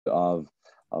of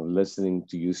listening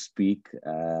to you speak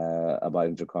about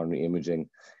intracoronary imaging.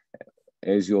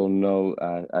 As you all know,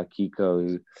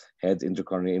 Akiko heads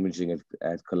intracoronary imaging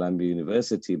at Columbia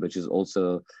University, but she's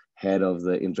also head of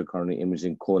the intracoronary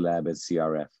imaging core lab at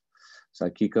CRF. So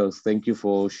Akiko, thank you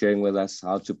for sharing with us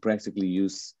how to practically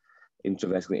use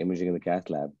intravascular imaging in the cath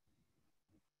lab.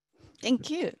 Thank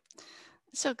you.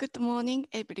 So good morning,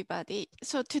 everybody.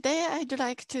 So today I'd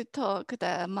like to talk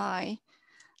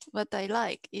what I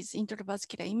like is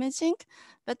intravascular imaging,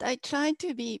 but I try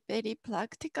to be very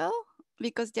practical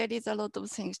because there is a lot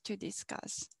of things to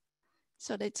discuss.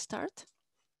 So let's start.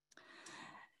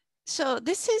 So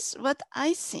this is what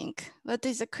I think, what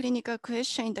is a clinical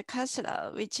question in the cath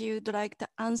lab, which you'd like to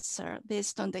answer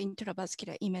based on the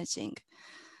intravascular imaging.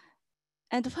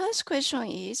 And the first question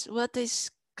is, what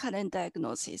is current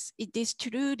diagnosis? It is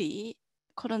truly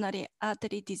coronary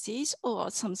artery disease or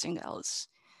something else?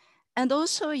 And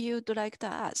also you'd like to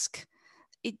ask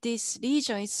if this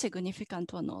lesion is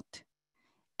significant or not.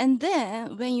 And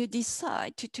then when you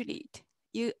decide to treat,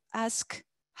 you ask,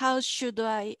 how should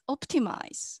I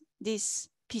optimize this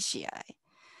PCI?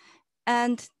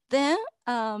 And then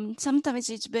sometimes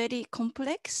it's very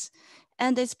complex,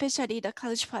 and especially the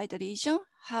calcified lesion,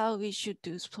 how we should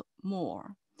do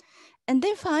more. And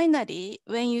then finally,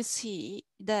 when you see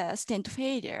the stent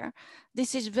failure,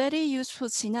 this is very useful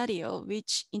scenario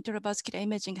which intravascular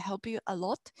imaging help you a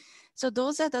lot. So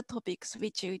those are the topics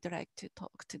which we'd like to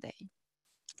talk today.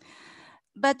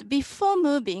 But before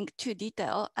moving to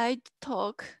detail, I'd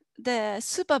talk the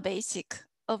super basic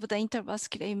of the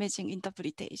intravascular imaging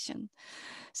interpretation.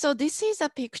 So this is a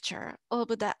picture of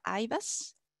the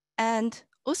IVUS and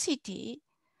OCT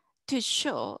to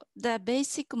show the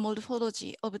basic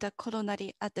morphology of the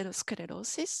coronary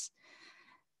atherosclerosis.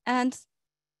 And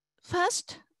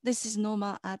first, this is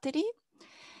normal artery.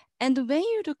 And when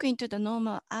you look into the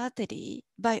normal artery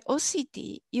by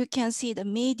OCT, you can see the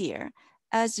media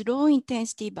as low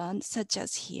intensity band such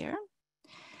as here.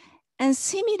 And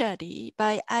similarly,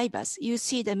 by IVUS, you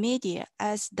see the media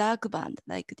as dark band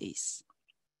like this.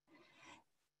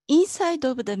 Inside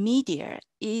of the media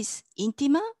is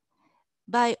intima.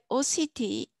 By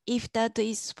OCT, if that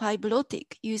is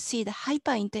fibrotic, you see the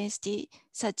hyperintensity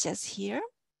such as here,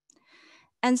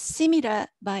 and similar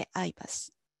by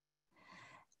IVUS.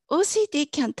 OCT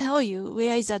can tell you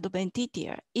where is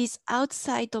adventitia is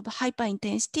outside of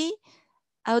hyperintensity,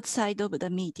 outside of the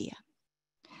media.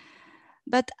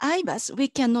 But IVUS, we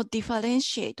cannot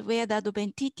differentiate where the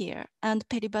adventitia and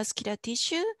perivascular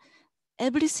tissue,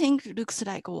 everything looks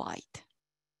like white.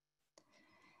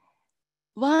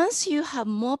 Once you have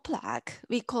more plaque,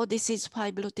 we call this is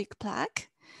fibrotic plaque.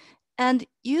 And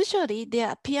usually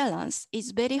their appearance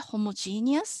is very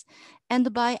homogeneous,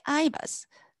 and by IVUS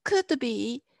could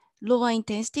be lower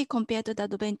intensity compared to the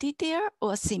adventitia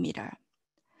or similar.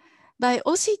 By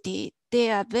OCT, they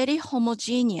are very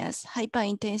homogeneous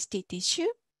hyperintensity tissue.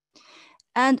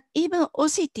 And even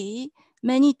OCT,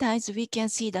 many times we can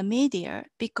see the media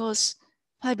because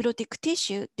fibrotic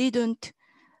tissue didn't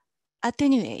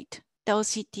attenuate the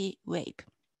OCT wave.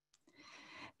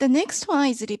 The next one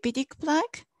is lipidic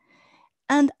plaque.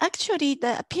 And actually,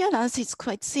 the appearance is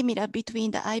quite similar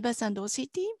between the IVUS and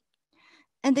OCT.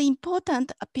 And the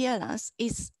important appearance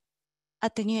is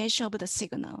attenuation of the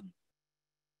signal.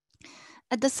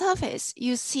 At the surface,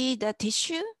 you see the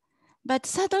tissue, but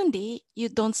suddenly you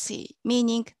don't see,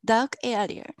 meaning dark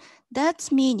area.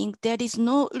 That's meaning there is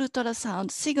no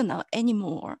ultrasound signal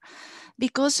anymore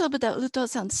because of the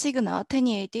ultrasound signal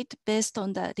attenuated based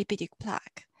on the lipidic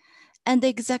plaque. And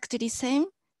exactly same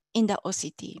in the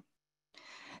OCT.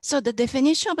 So the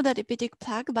definition of the lipidic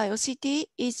plaque by OCT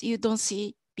is you don't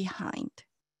see behind.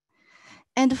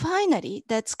 And finally,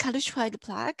 that's calcified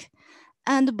plaque.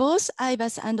 And both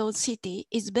IVUS and OCT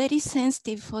is very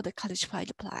sensitive for the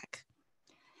calcified plaque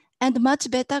and much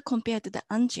better compared to the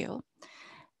angio.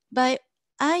 By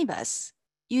IVUS,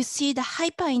 you see the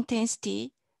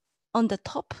hyperintensity on the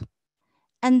top,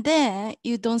 and then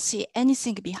you don't see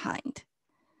anything behind.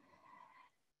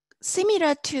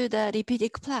 Similar to the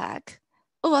lipidic plaque,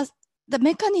 or the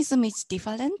mechanism is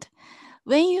different.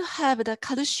 When you have the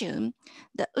calcium,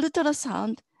 the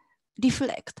ultrasound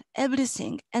reflect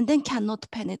everything and then cannot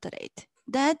penetrate.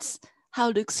 That's how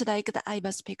it looks like the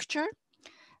IVUS picture.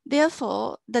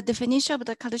 Therefore, the definition of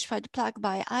the calcified plaque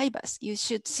by IVUS, you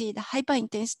should see the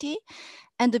hyperintensity,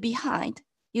 and behind,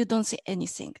 you don't see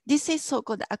anything. This is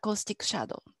so-called acoustic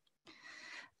shadow.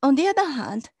 On the other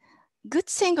hand, good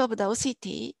thing of the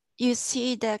OCT, you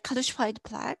see the calcified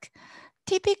plaque,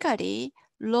 typically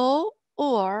low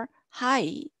or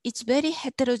high. It's very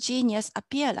heterogeneous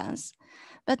appearance,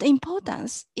 but the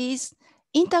importance is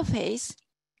interface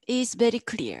is very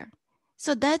clear.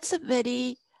 So that's a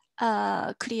very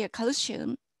clear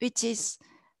calcium, which is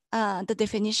the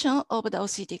definition of the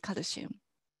OCT calcium.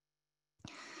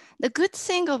 The good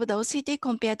thing of the OCT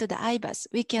compared to the IBUS,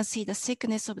 we can see the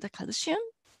thickness of the calcium.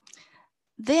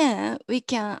 Then we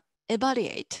can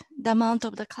evaluate the amount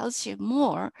of the calcium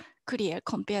more clear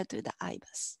compared to the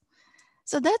IBUS.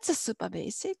 So that's a super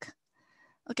basic.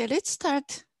 Okay, let's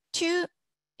start two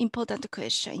important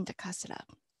questions in the CAS lab.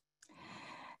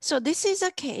 So this is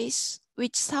a case who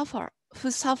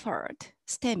suffered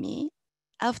STEMI.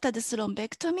 After the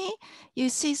thrombectomy, you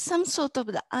see some sort of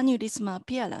the aneurysm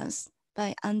appearance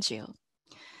by angio.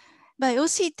 By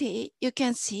OCT, you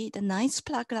can see the nice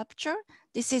plaque rupture.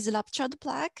 This is ruptured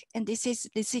plaque, and this is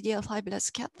residual fibrous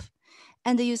cap.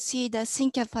 And you see the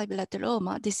syncytial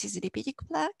fibrillary. This is lipidic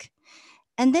plaque.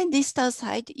 And then distal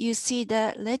side, you see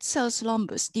the red cell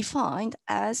thrombus defined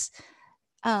as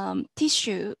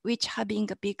tissue which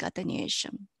having a big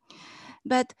attenuation.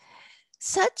 But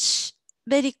such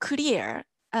very clear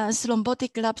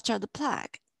thrombotic ruptured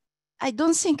plaque, I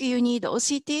don't think you need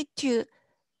OCT to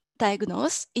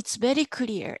diagnose. It's very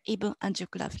clear, even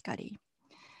angiographically.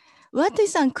 What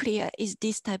is unclear is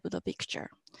this type of the picture.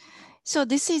 So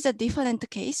this is a different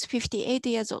case, 58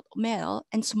 years old male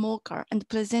and smoker and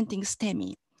presenting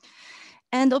STEMI.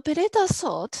 And operator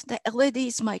thought that LED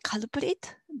is my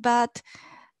culprit, but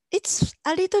it's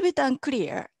a little bit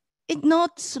unclear. It's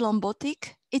not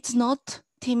thrombotic, it's not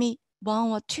TIMI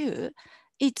 1 or 2,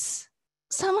 it's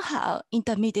somehow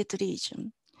intermediate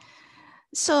region.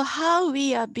 So how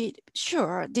we are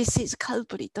sure this is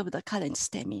culprit of the current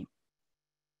STEMI?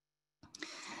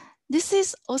 This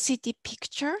is OCT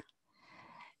picture.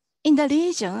 In the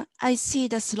region, I see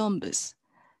the thrombus.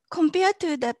 Compared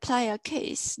to the prior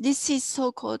case, this is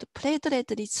so-called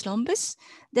platelet-rich thrombus.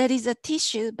 There is a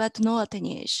tissue, but no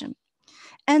attenuation.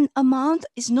 And amount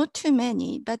is not too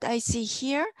many, but I see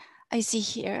here,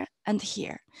 and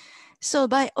here. So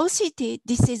by OCT,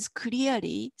 this is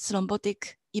clearly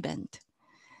thrombotic event.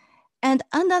 And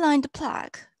underlined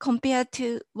plaque compared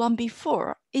to one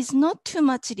before is not too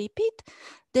much lipid.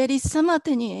 There is some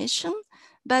attenuation,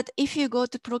 but if you go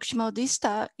to proximal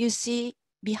distal, you see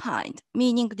behind,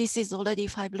 meaning this is already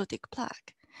fibrotic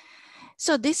plaque.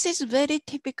 So this is very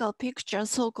typical picture,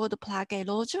 so-called plaque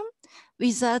erosion.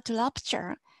 Without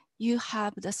rupture, you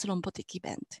have the thrombotic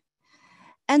event.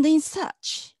 And in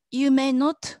such, you may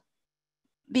not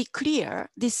be clear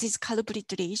this is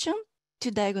culprit lesion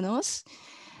to diagnose.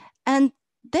 And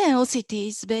then OCT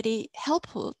is very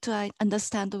helpful to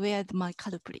understand where my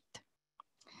culprit.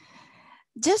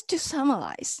 Just to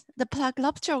summarize, the plaque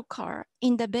rupture occurs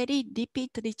in the very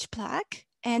lipid-rich plaque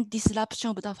and disruption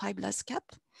of the fibrous cap.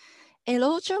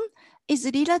 Erosion is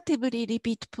relatively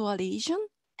lipid-poor lesion,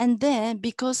 and then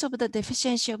because of the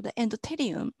deficiency of the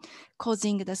endothelium,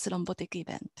 causing the thrombotic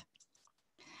event.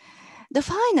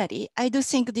 Finally, I do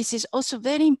think this is also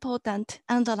very important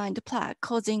underlined plaque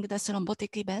causing the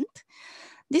thrombotic event.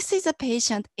 This is a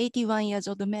patient, 81 years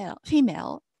old male,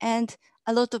 female, and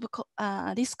a lot of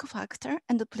risk factor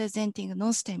and presenting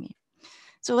non-STEMI.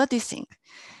 So what do you think?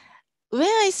 When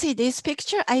I see this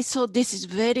picture, I saw this is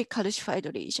very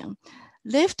calcified lesion.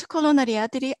 Left coronary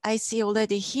artery, I see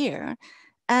already here.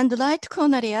 And right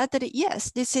coronary artery,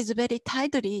 yes, this is very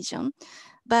tight lesion,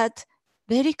 but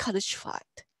very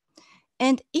calcified.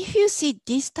 And if you see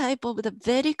this type of the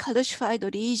very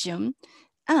calcified lesion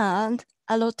and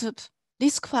a lot of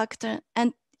risk factor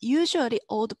and usually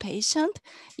old patient,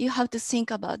 you have to think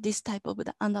about this type of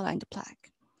the underlying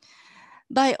plaque.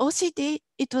 By OCT,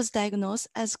 it was diagnosed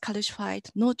as calcified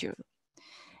nodule.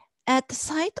 At the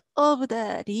site of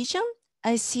the lesion,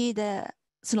 I see the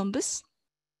thrombus.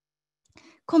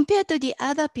 Compared to the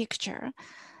other picture,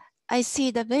 I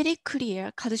see the very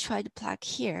clear calcified plaque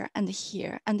here and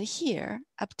here and here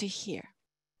up to here.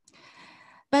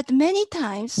 But many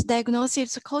times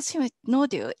diagnosis of calcified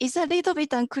nodule is a little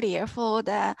bit unclear for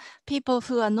the people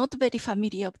who are not very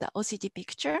familiar with the OCT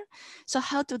picture. So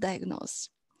how to diagnose?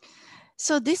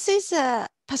 So this is a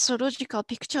pathological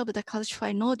picture of the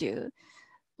calcified nodule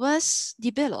was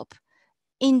developed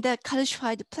in the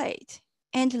calcified plate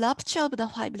and rupture of the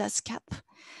fibrous cap.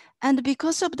 And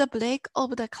because of the break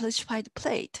of the calcified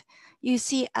plate, you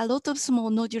see a lot of small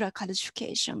nodular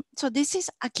calcification. So this is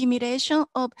accumulation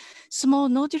of small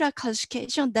nodular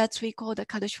calcification that we call the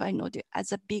calcified nodule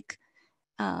as a big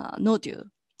nodule.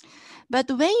 But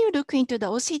when you look into the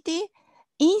OCT,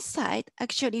 inside,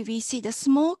 actually we see the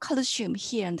small calcium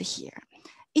here and here.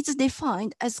 It's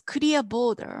defined as clear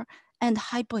border and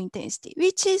hypointensity,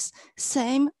 which is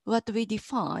same what we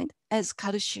defined as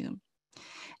calcium.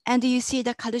 And you see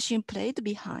the calcium plate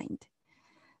behind.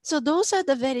 So those are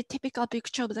the very typical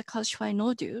picture of the calcified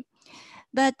nodule.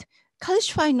 But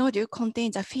calcified nodule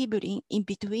contains a fibrin in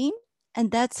between, and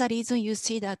that's the reason you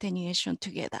see the attenuation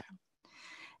together.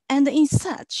 And in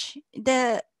such,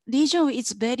 the lesion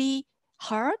is very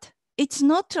hard. It's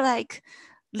not like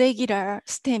regular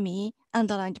STEMI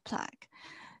underlined plaque.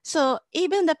 So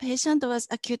even the patient was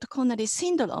acute coronary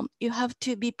syndrome, you have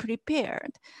to be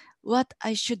prepared what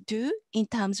I should do in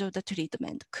terms of the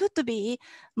treatment. Could be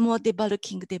more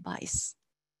debulking device.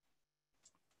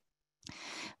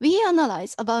 We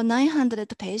analyze about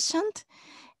 900 patients,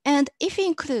 and if we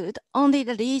include only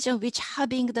the region which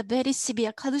having the very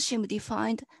severe calcium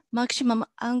defined maximum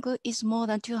angle is more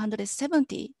than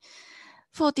 270,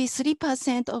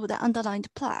 43% of the underlying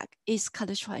plaque is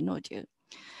calcified nodule.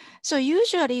 So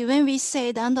usually when we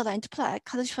say the underlying plaque,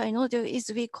 calcified nodule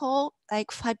is we call like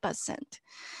 5%.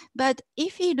 But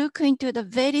if we look into the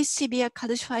very severe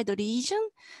calcified region,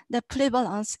 the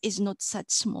prevalence is not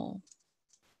such small.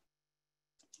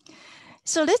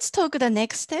 So let's talk the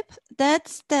next step.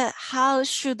 That's the how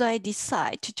should I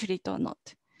decide to treat or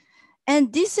not.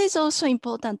 And this is also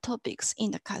important topics in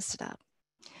the CAS lab.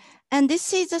 And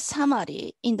this is a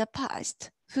summary in the past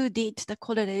who did the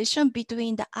correlation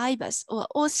between the IBUS or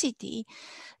OCT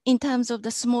in terms of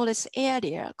the smallest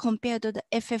area compared to the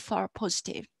FFR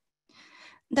positive.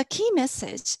 The key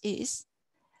message is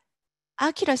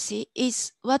accuracy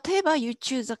is whatever you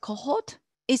choose a cohort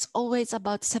is always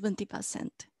about 70%.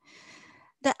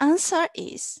 The answer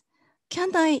is,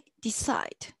 can I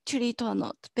decide to treat or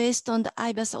not based on the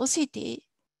IBUS OCT?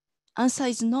 Answer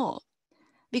is no,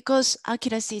 because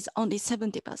accuracy is only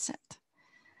 70%.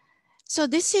 So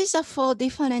this is a 4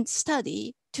 different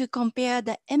study to compare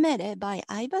the MLA by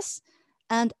IBUS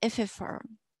and FFR.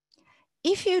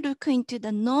 If you look into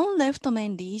the non-left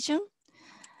main lesion,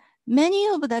 many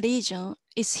of the lesion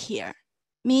is here,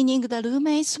 meaning the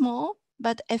lumen is small,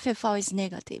 but FFR is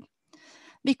negative.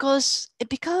 Because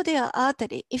epicardial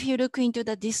artery, if you look into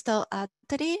the distal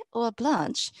artery or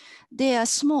branch, they are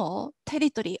small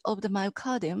territory of the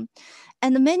myocardium,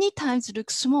 and many times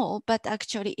look small, but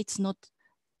actually it's not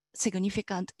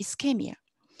significant ischemia.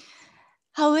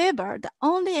 However, the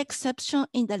only exception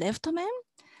in the left main,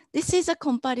 this is a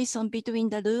comparison between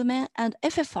the lumen and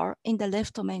FFR in the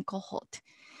left main cohort.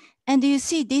 And you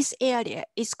see this area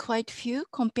is quite few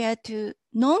compared to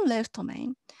non-left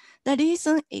main. The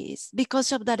reason is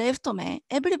because of the left main,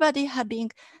 everybody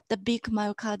having the big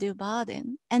myocardial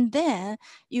burden, and then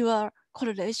your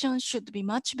correlation should be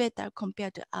much better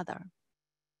compared to other.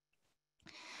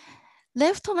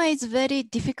 Left main is very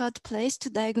difficult place to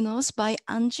diagnose by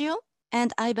angio,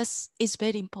 and IBUS is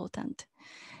very important.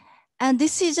 And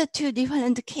this is a 2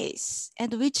 different case,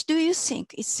 and which do you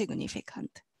think is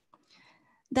significant?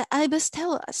 The IBUS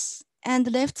tell us,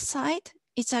 and left side,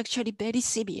 it's actually very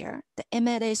severe. The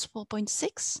MLA is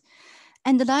 4.6.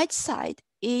 And the right side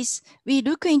is we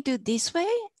look into this way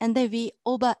and then we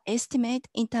overestimate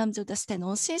in terms of the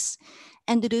stenosis,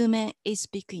 and the lumen is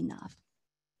big enough.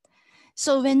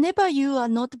 So whenever you are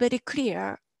not very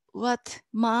clear what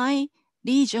my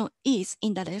lesion is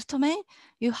in the left main,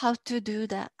 you have to do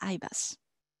the IBUS.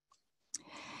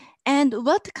 And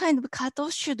what kind of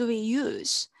cutoff should we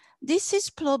use? This is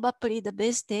probably the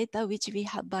best data which we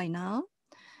have by now.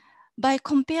 By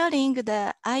comparing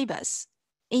the IBUS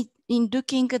in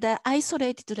looking at the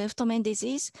isolated left main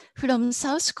disease from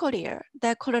South Korea,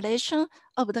 the correlation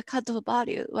of the cutoff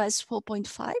value was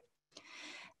 4.5.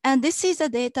 And this is the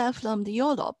data from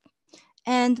Europe.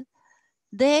 And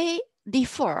they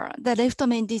defer the left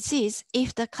main disease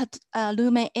if the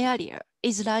lumen area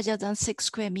is larger than 6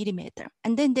 square millimeter.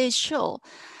 And then they show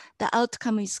the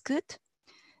outcome is good.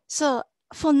 So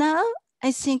for now,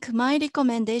 I think my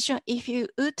recommendation, if you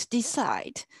would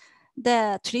decide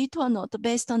the treat or not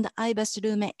based on the IBUS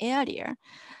lumen area,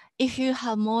 if you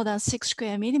have more than 6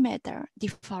 square millimeter,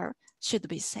 defer should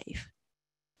be safe.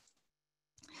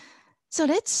 So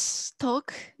let's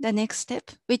talk the next step,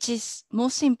 which is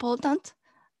most important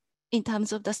in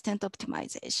terms of the stent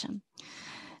optimization.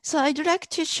 So I'd like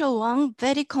to show one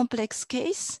very complex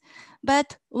case,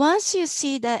 but once you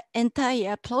see the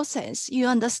entire process, you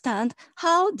understand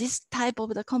how this type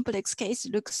of the complex case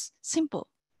looks simple.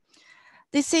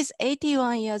 This is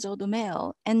 81 years old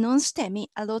male and non-STEMI,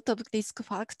 a lot of risk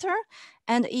factor,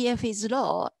 and EF is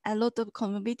low, a lot of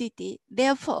comorbidity.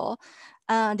 Therefore,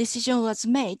 decision was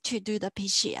made to do the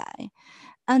PCI.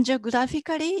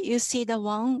 Angiographically, you see the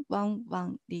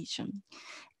 111 lesion.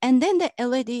 And then the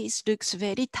LED looks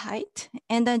very tight,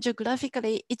 and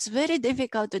angiographically, it's very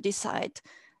difficult to decide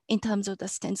in terms of the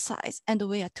stent size and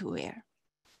where to wear.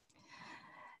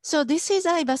 So this is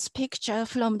IBUS picture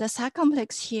from the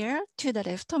circumflex here to the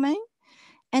left domain.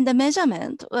 And the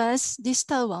measurement was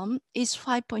distal one is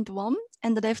 5.1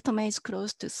 and the left domain is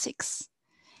close to 6.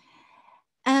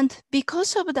 And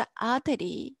because of the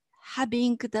artery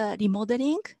having the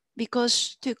remodeling,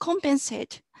 because to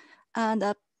compensate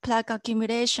the plaque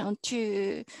accumulation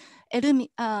to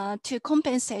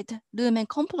compensate lumen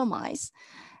compromise,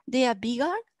 they are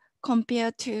bigger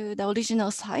compared to the original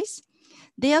size.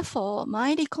 Therefore,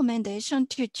 my recommendation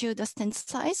to choose the stent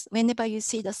size, whenever you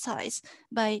see the size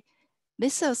by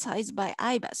vessel size by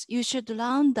IBUS, you should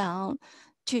round down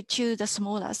to choose the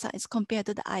smaller size compared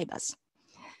to the IBUS.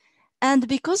 And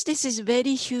because this is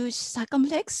very huge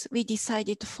circumflex, we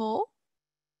decided 4.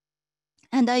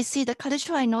 And I see the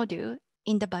calcium nodule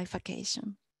in the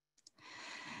bifurcation.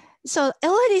 So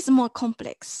LAD is more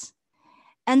complex.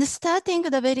 And starting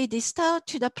the very distal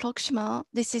to the proximal,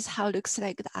 this is how it looks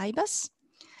like the IBUS.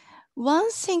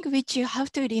 One thing which you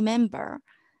have to remember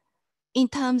in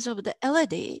terms of the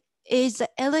LAD is the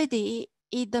LAD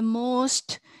is the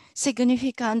most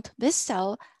significant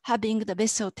vessel having the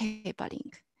vessel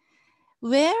tapering.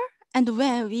 Where and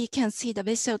when we can see the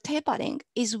vessel tapering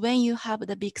is when you have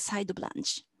the big side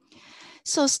branch.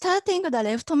 So starting the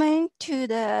left domain to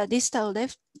the distal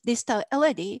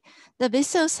LAD, the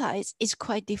vessel size is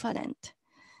quite different.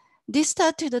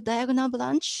 Distal to the diagonal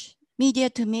branch, media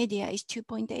to media is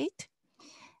 2.8.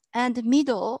 And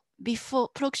middle before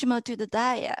proximal to the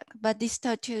diag, but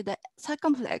distal to the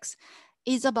circumflex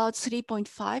is about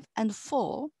 3.5 and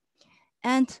 4.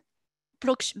 And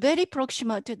very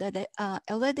proximal to the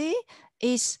LAD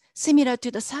is similar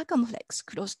to the circumflex,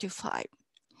 close to 5.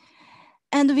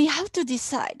 And we have to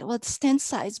decide what stent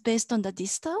size based on the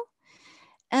distal.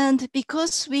 And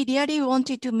because we really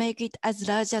wanted to make it as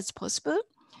large as possible,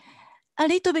 a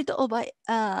little bit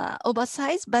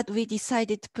oversized, but we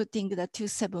decided putting the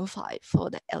 275 for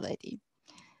the LAD.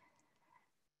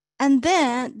 And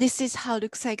then this is how it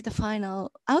looks like the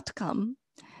final outcome.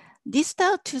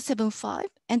 Distal 275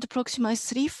 and proximal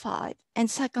 3.5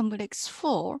 and circumflex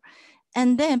 4.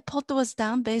 And then pot was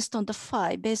done based on the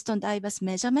 5, based on the IBUS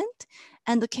measurement,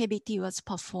 and the KBT was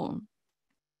performed.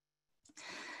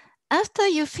 After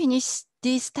you finish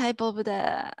this type of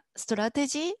the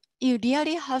strategy, you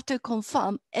really have to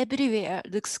confirm everywhere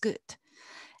looks good.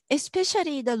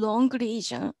 Especially the long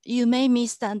region, you may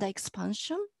miss the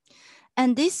expansion.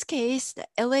 In this case, the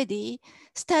LAD,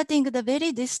 starting the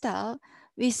very distal,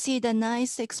 we see the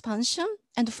nice expansion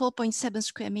and 4.7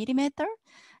 square millimeter.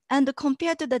 And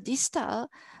compared to the distal,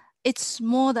 it's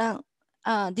more than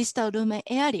distal lumen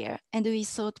area, and we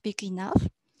thought big enough.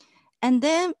 And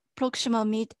then proximal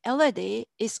mid LAD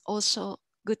is also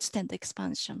good stent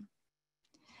expansion.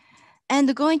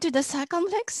 And going to the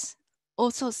circumflex,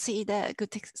 also see the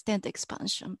good stent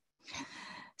expansion.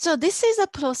 So this is a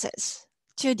process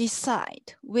to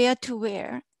decide where to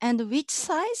wear and which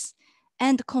size,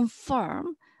 and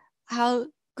confirm how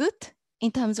good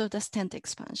in terms of the stent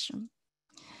expansion.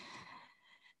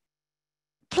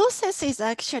 Process is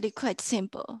actually quite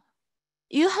simple.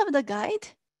 You have the guide,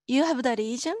 you have the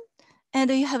region, and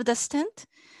you have the stent,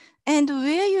 and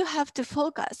where you have to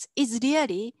focus is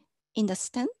really in the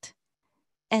stent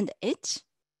and edge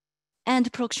and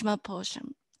proximal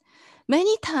portion.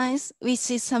 Many times we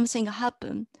see something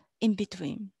happen in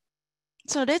between.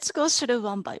 So let's go through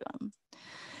one by one.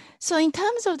 So in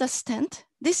terms of the stent,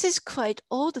 this is quite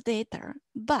old data,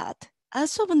 but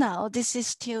as of now, this is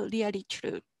still really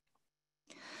true.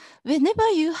 Whenever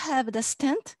you have the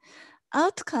stent,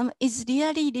 outcome is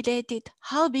really related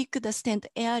how big the stent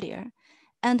area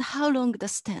and how long the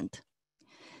stent.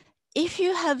 If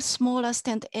you have smaller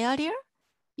stent area,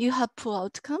 you have poor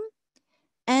outcome.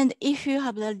 And if you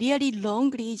have a really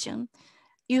long region,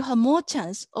 you have more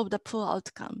chance of the poor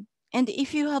outcome. And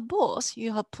if you have both,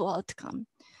 you have poor outcome.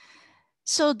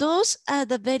 So those are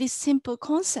the very simple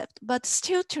concept, but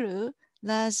still true,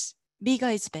 large, bigger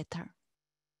is better.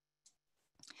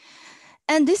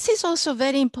 And this is also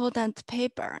very important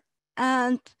paper.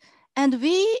 And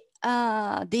we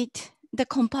did the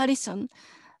comparison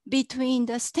between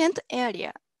the stent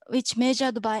area, which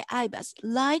measured by IBUS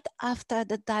right after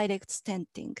the direct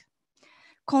stenting,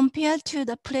 compared to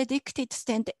the predicted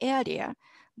stent area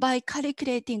by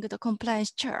calculating the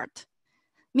compliance chart.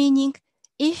 Meaning,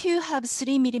 if you have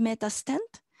 3 millimeter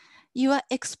stent, your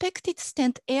expected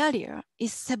stent area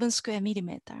is 7 square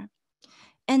millimeter.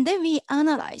 And then we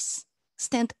analyze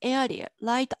stent area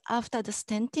right after the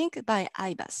stenting by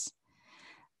IBUS.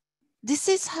 This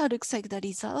is how it looks like the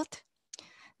result.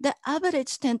 The average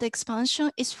stent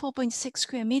expansion is 4.6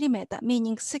 square millimeter,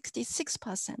 meaning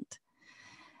 66%.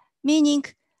 Meaning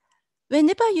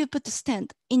whenever you put a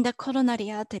stent in the coronary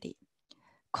artery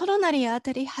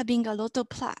having a lot of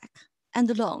plaque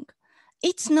and long,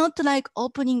 it's not like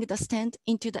opening the stent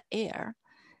into the air.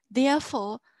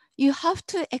 Therefore, you have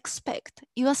to expect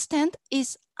your stent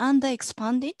is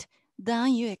under-expanded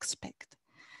than you expect.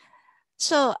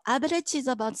 So average is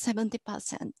about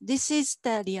 70%. This is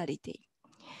the reality.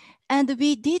 And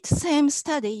we did same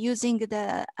study using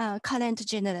the current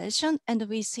generation, and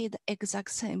we see the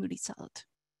exact same result.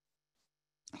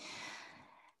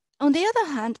 On the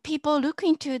other hand, people look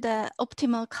into the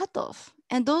optimal cutoff,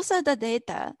 and those are the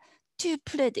data to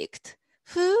predict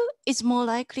who is more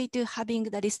likely to having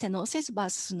the stenosis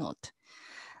versus not.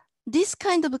 This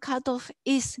kind of cutoff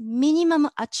is minimum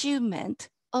achievement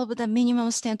of the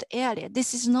minimum stent area.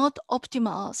 This is not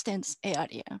optimal stent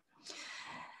area.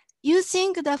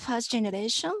 Using the first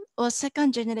generation or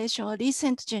second generation or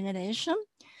recent generation,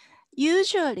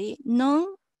 usually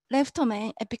non-left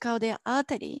main epicardial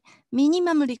artery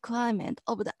minimum requirement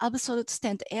of the absolute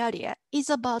stent area is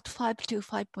about 5 to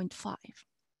 5.5.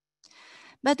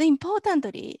 But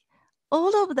importantly,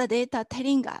 all of the data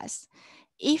telling us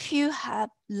if you have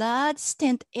large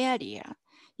stent area,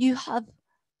 you have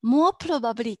more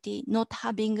probability not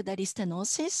having the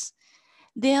stenosis.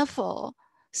 Therefore,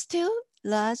 still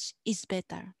large is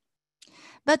better.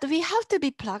 But we have to be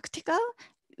practical.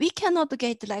 We cannot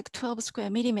get like 12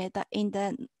 square millimeter in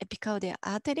the epicardial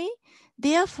artery.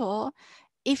 Therefore,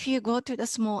 if you go to the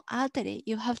small artery,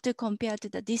 you have to compare to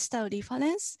the distal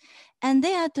reference, and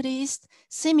then at least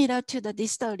similar to the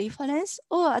distal reference,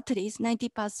 or at least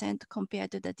 90%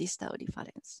 compared to the distal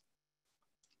reference.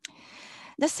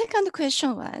 The second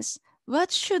question was,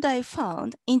 what should I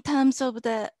find in terms of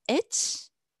the edge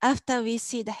after we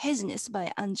see the haziness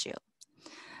by angio?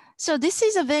 So this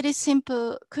is a very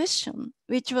simple question,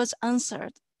 which was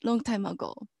answered long time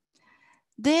ago.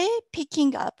 They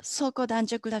picking up so-called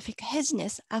angiographic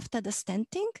haziness after the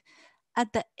stenting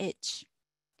at the edge,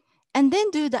 and then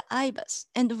do the IBUS,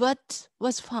 and what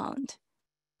was found?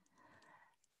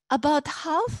 About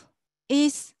half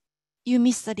is you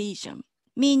miss the lesion,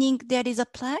 meaning there is a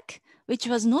plaque which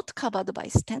was not covered by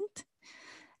stent,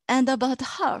 and about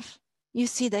half you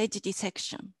see the edge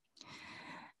dissection.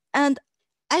 And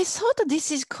I thought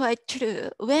this is quite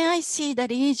true. When I see the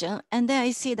lesion and then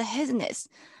I see the haziness,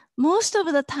 most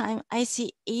of the time I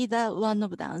see either one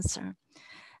of the answer.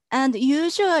 And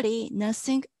usually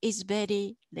nothing is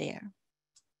very rare.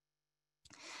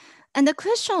 And the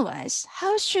question was,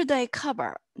 how should I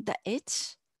cover the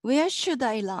edge? Where should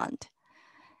I land?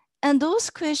 And those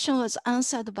questions was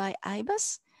answered by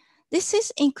IBUS. This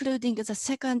is including the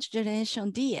second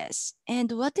generation DS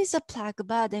and what is the plaque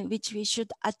burden which we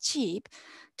should achieve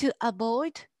to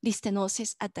avoid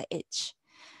stenosis at the edge.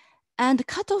 And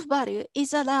cutoff value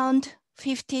is around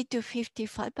 50 to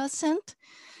 55%.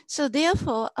 So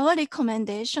therefore, our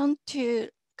recommendation to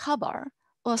cover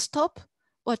or stop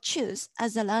or choose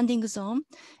as a landing zone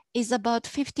is about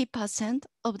 50%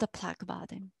 of the plaque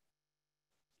burden.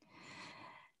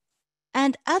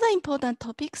 And other important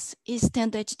topics is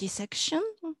stent edge dissection.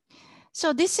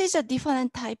 So this is a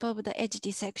different type of the edge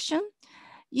dissection.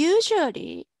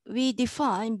 Usually we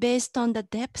define based on the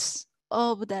depth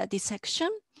of the dissection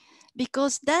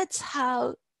because that's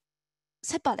how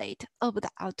separate of the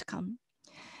outcome.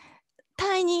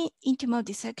 Tiny intimal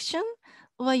dissection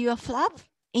or your flap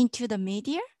into the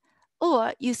media,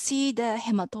 or you see the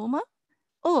hematoma,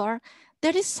 or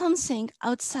there is something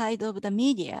outside of the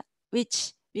media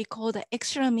which we call the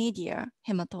extramedia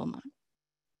hematoma.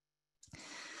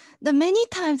 The many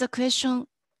times the question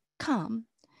come,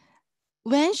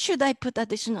 when should I put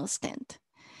additional stent?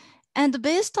 And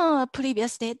based on our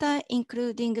previous data,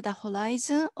 including the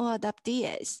Horizon or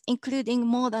ADAPT-DS, including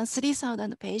more than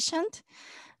 3,000 patients,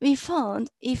 we found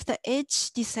if the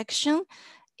edge dissection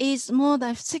is more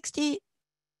than 60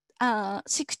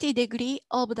 degrees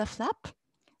of the flap,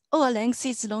 or length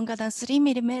is longer than 3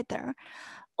 millimeter,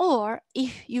 or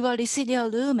if your residual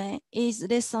lumen is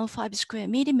less than 5 square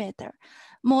millimeter,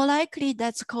 more likely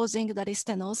that's causing the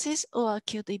stenosis or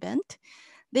acute event.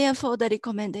 Therefore, the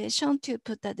recommendation to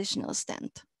put additional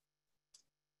stent.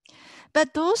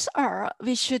 But those are,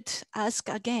 we should ask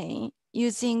again,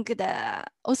 using the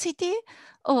OCT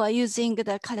or using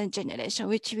the current generation,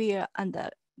 which we are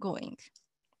undergoing.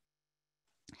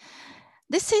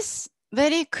 This is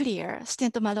very clear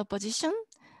stent malposition.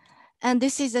 And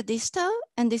this is a distal,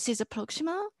 and this is a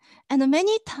proximal. And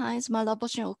many times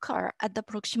malposition occur at the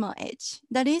proximal edge.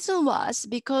 The reason was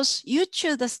because you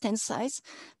choose the stent size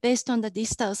based on the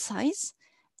distal size,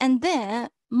 and then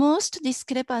most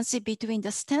discrepancy between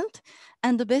the stent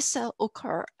and the vessel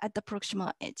occur at the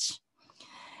proximal edge.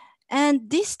 And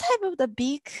this type of the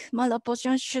big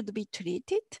malapportion should be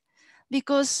treated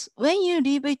because when you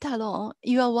leave it alone,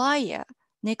 your wire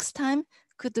next time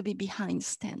could be behind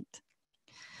stent.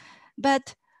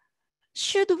 But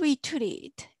should we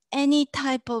treat any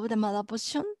type of the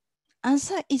malapportion?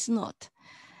 Answer is not.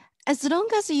 As long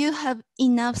as you have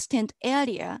enough stent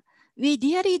area, we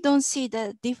really don't see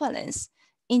the difference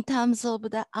in terms of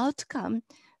the outcome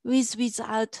with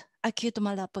without acute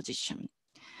malapposition.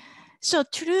 So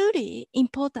truly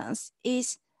importance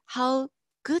is how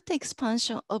good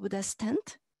expansion of the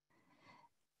stent,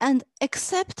 and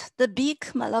except the big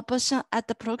malapposition at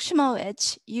the proximal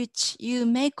edge, which you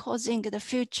may causing the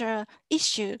future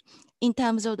issue in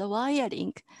terms of the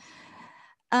wiring,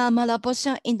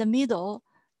 malapposition in the middle,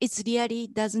 it really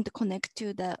doesn't connect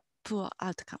to the poor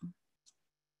outcome.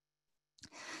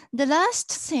 The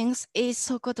last thing is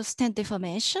so-called stent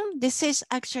deformation. This is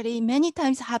actually many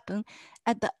times happen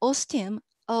at the ostium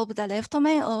of the left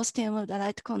main ostium of the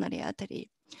right coronary artery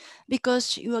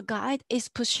because your guide is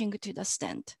pushing to the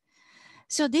stent.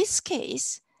 So this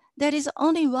case, there is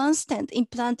only one stent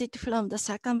implanted from the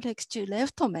circumflex to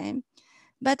left main,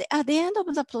 but at the end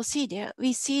of the procedure,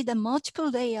 we see the multiple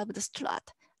layer of the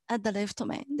strut at the left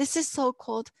main. This is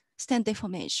so-called stent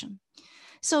deformation.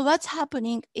 So what's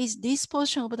happening is this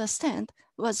portion of the stent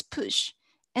was pushed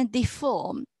and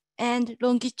deformed and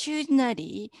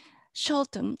longitudinally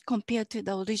shortened compared to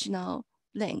the original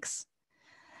length.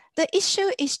 The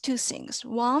issue is two things.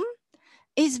 One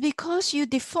is because you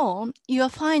deform, your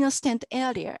final stent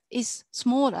area is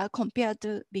smaller compared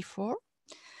to before.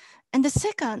 And the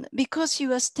second, because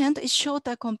your stent is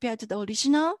shorter compared to the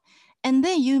original, and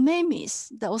then you may miss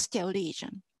the ostial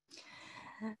lesion.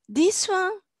 This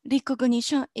one,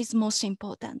 recognition is most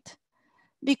important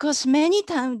because many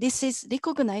times this is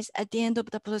recognized at the end of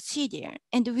the procedure,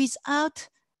 and without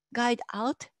guide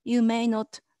out, you may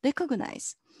not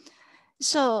recognize.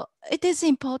 So it is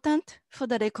important for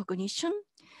the recognition.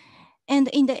 And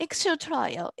in the Excel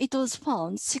trial, it was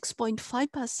found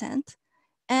 6.5%,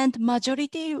 and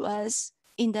majority was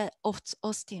in the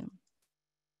ostium.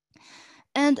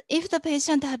 And if the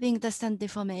patient having the stent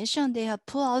deformation, they have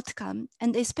poor outcome,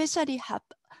 and especially have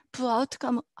poor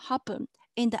outcome happen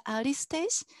in the early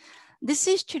stage. This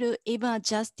is true even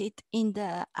adjusted in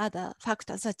the other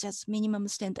factors such as minimum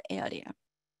stent area.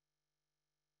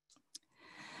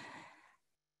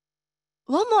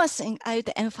 One more thing I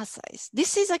would emphasize.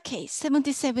 This is a case,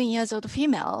 77 years old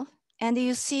female, and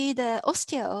you see the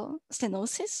ostial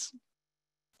stenosis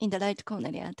in the right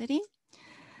coronary artery.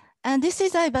 And this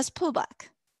is IVUS pullback.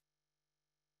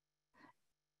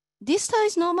 This side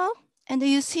is normal, and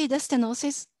you see the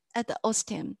stenosis at the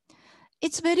ostium.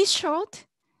 It's very short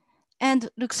and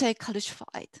looks like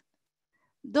calcified.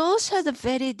 Those are the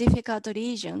very difficult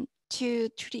region to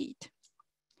treat.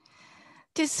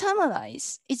 To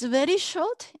summarize, it's very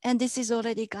short, and this is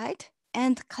already guide,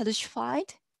 and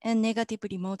calcified, and negative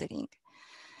remodeling.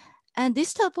 And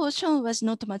distal portion was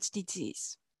not much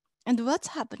disease. And what's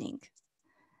happening?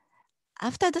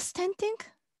 After the stenting,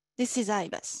 this is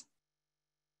IVUS.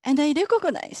 And I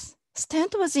recognize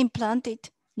stent was implanted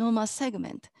normal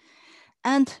segment,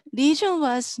 and lesion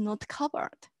was not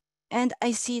covered. And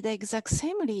I see the exact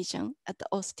same lesion at the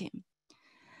ostium.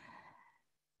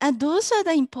 And those are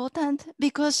the important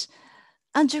because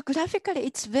angiographically,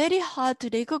 it's very hard to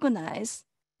recognize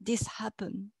this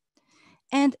happen.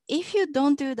 And if you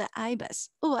don't do the IVUS,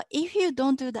 or if you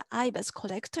don't do the IVUS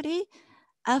correctly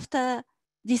after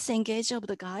disengage of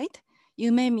the guide,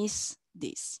 you may miss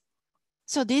this.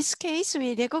 So this case,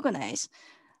 we recognize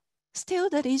still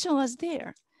the lesion was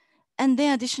there, and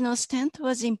then additional stent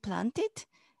was implanted,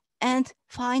 and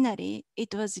finally,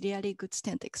 it was really good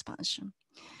stent expansion.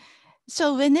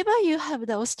 So whenever you have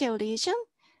the ostial lesion,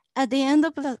 at the end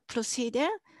of the procedure,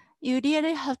 you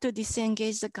really have to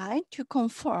disengage the guide to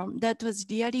confirm that was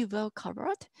really well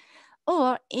covered,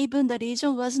 or even the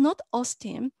lesion was not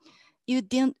ostium, you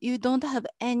don't have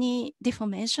any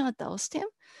deformation at the ostium,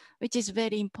 which is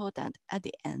very important at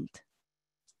the end.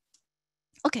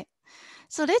 Okay,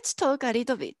 so let's talk a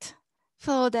little bit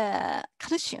for the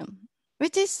calcium,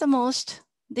 which is the most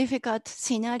difficult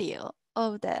scenario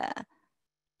of the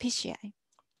PCI.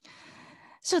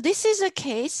 So this is a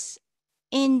case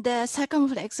in the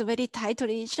circumflex, very tight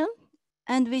region,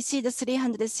 and we see the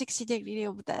 360 degree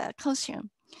of the calcium.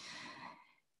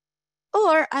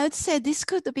 Or I would say this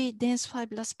could be dense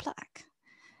fibrous plaque.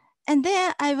 And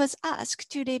then I was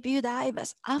asked to review the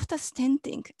IVUS after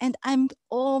stenting, and I'm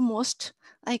almost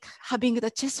like having the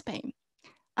chest pain.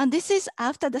 And this is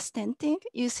after the stenting,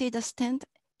 you see the stent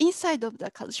inside of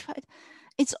the calcified.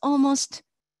 It's almost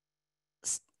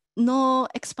no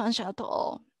expansion at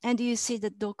all. and you see the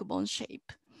dog bone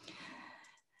shape.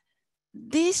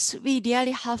 This we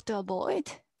really have to avoid.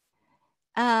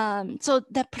 So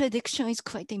the prediction is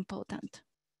quite important.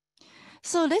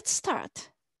 So let's start.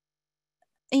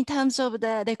 In terms of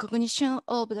the recognition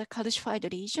of the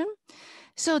calcified lesion.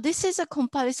 So this is a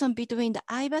comparison between the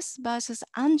IBUS versus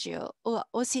angio or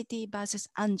OCT versus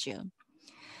angio.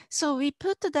 So we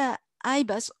put the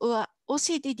IBUS or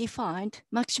OCT defined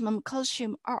maximum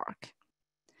calcium arc.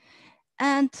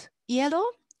 And yellow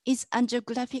is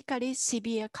angiographically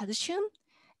severe calcium,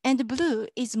 and blue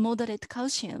is moderate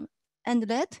calcium, and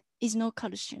red is no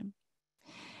calcium.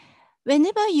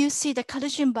 Whenever you see the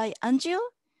calcium by angio,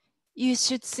 you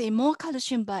should see more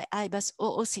calcium by IBUS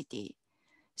or OCT.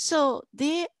 So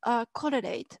they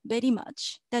correlate very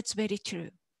much. That's very true.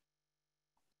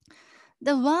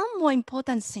 The one more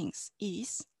important thing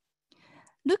is,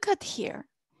 look at here.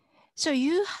 So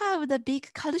you have the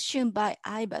big calcium by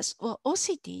IBUS or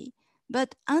OCT,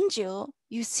 but angio,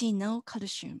 you see no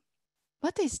calcium.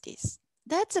 What is this?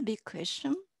 That's a big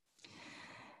question.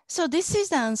 So this is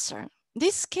the answer.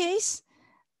 This case,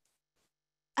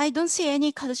 I don't see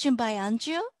any calcium by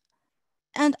angio,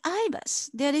 and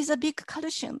IBUS, there is a big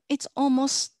calcium. It's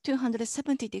almost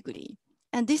 270 degrees.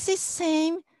 And this is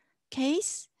same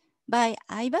case by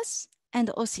IBUS and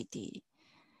OCT.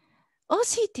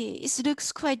 OCT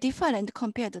looks quite different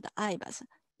compared to the IBUS.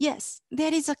 Yes,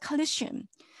 there is a calcium,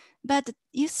 but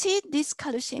you see this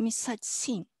calcium is such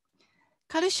thin.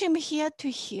 Calcium here to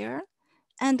here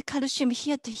and calcium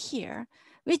here to here,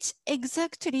 which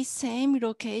exactly same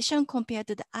location compared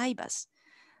to the IBUS.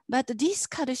 But this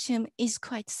calcium is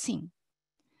quite thin.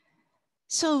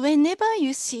 So whenever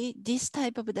you see this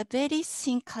type of the very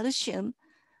thin calcium,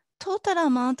 total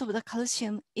amount of the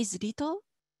calcium is little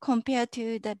compared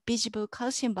to the visible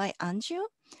calcium by angio.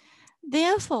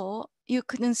 Therefore, you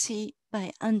couldn't see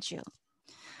by angio.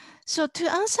 So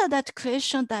to answer that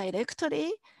question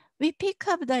directly, we pick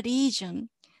up the region,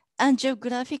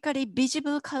 angiographically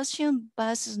visible calcium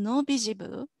versus no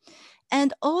visible,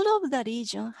 and all of the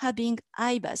region having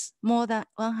IBUS more than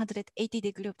 180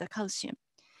 degrees of the calcium.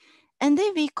 And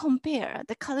then we compare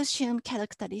the calcium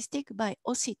characteristic by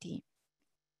OCT.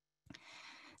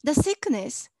 The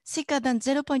thickness, thicker than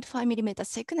 0.5 millimeter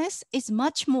thickness, is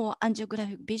much more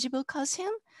angiographic visible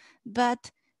calcium,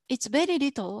 but it's very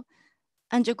little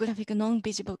angiographic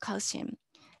non-visible calcium.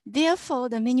 Therefore,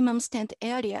 the minimum stent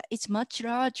area is much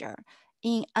larger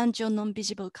in angio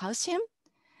non-visible calcium.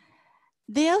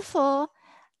 Therefore,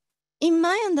 in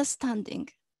my understanding,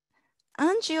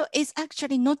 angio is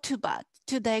actually not too bad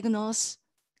to diagnose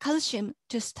calcium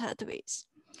to start with.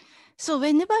 So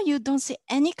whenever you don't see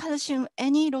any calcium,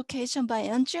 any location by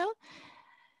angio,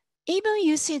 even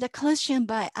you see the calcium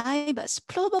by IBUS,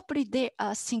 probably they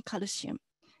are thin calcium.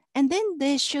 And then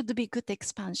there should be good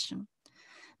expansion.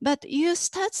 But you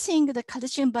start seeing the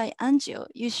calcium by angio,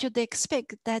 you should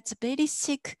expect that's very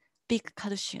thick, big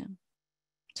calcium.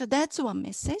 So that's one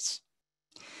message.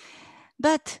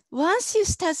 But once you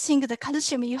start seeing the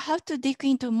calcium, you have to dig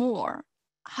into more.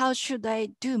 How should I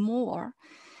do more?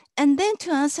 And then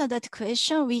to answer that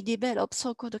question, we develop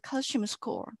so-called calcium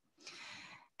score.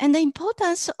 And the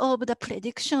importance of the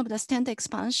prediction of the stent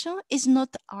expansion is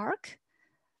not arc.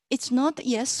 It's not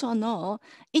yes or no.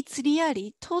 It's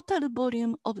really total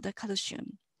volume of the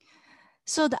calcium.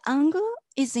 So the angle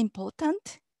is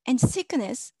important, and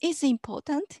thickness is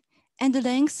important, and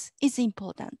length is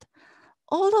important.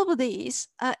 All of these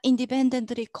are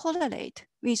independently correlate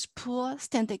with poor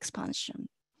stent expansion.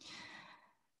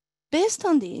 Based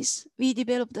on this, we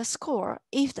developed a score.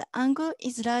 If the angle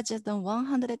is larger than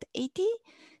 180,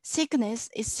 thickness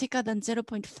is thicker than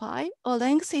 0.5, or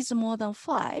length is more than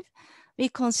 5, we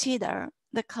consider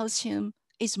the calcium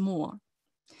is more.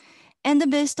 And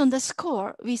based on the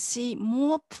score, we see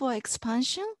more poor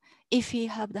expansion if we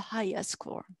have the higher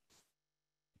score.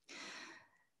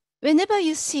 Whenever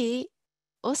you see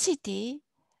OCT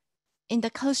in the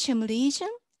calcium region,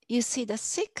 you see the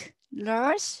thick,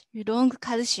 large, long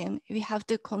calcium, we have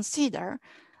to consider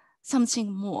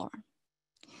something more.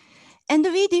 And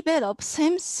we develop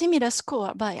similar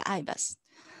score by IBUS.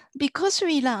 Because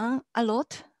we learn a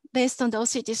lot based on the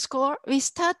OCT score, we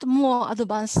start more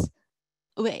advanced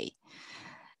way.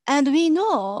 And we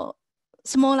know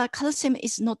smaller calcium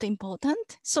is not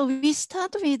important. So we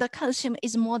start with the calcium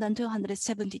is more than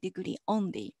 270 degrees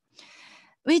only,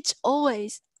 which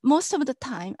always, most of the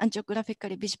time,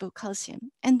 angiographically visible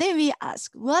calcium. And then we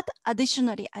ask, what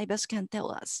additionally IBUS can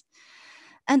tell us?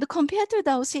 And compared to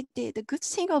the OCT, the good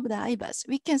thing of the IBUS,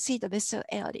 we can see the vessel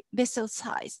area, vessel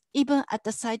size, even at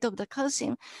the site of the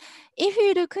calcium. If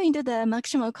you look into the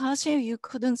maximal calcium, you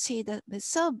couldn't see the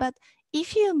vessel, but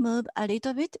if you move a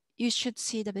little bit, you should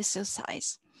see the vessel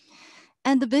size.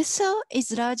 And the vessel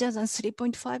is larger than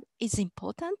 3.5 is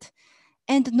important.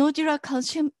 And nodular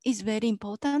calcium is very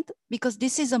important because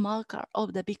this is a marker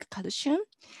of the big calcium.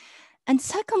 And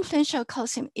circumferential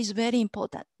calcium is very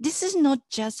important. This is not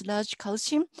just large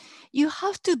calcium. You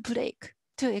have to break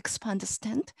to expand the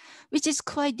stent, which is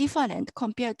quite different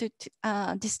compared to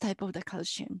this type of the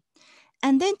calcium.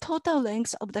 And then total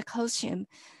length of the calcium,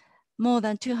 more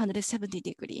than 270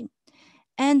 degrees.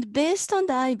 And based on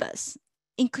the IBUS,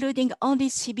 including only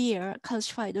severe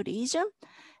calcified region,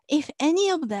 if any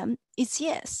of them is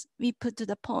yes, we put to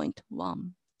the point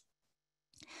 1.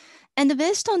 And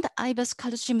based on the IBUS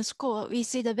calcium score, we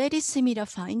see the very similar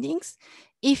findings.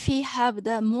 If we have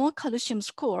the more calcium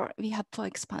score, we have poor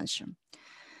expansion.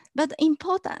 But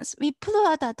importance, we pull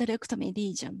out atherectomy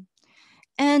lesion.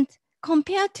 And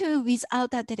compared to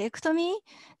without atherectomy,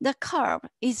 the curve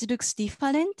looks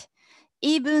different.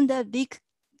 Even the big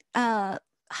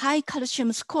high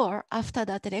calcium score after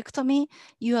the atherectomy,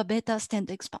 you are better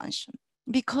stent expansion.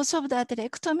 Because of the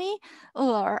atherectomy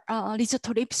or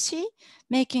lithotripsy,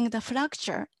 making the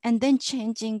fracture and then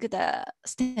changing the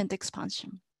stent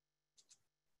expansion.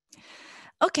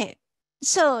 Okay,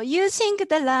 so using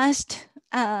the last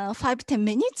 5-10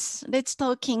 minutes, let's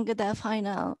talking the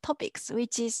final topics,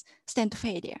 which is stent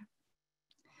failure.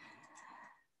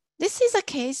 This is a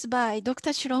case by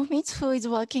Dr. Shiromits, who is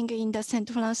working in the St.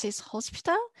 Francis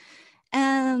Hospital.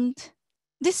 And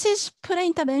this is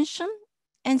pre-intervention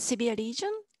and severe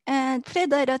lesion. And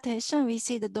pre-dilatation, we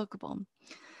see the dog bone.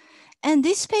 And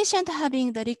this patient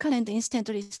having the recurrent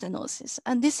instantary stenosis.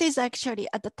 And this is actually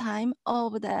at the time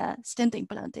of the stent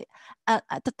implant,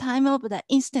 at the time of the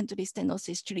instantary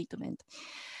stenosis treatment.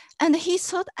 And he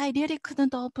thought I really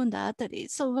couldn't open the artery.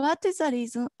 So what is the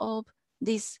reason of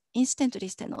this instantary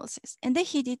stenosis? And then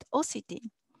he did OCT.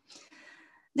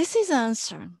 This is the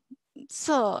answer.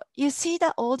 So you see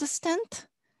the old stent,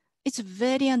 it's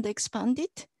very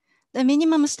underexpanded. The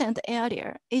minimum stent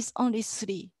area is only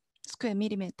 3 square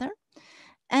millimeter.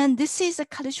 And this is a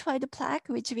calcified plaque,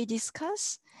 which we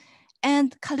discussed.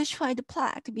 And calcified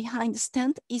plaque behind the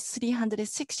stent is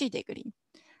 360 degrees.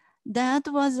 That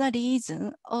was the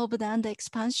reason of the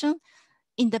underexpansion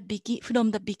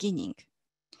from the beginning.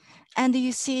 And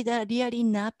you see the really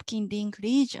napkin ring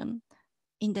region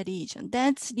in the region.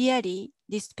 That's really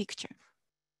this picture.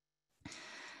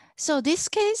 So this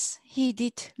case, he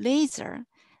did laser.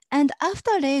 And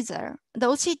after laser, the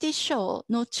OCT show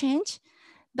no change.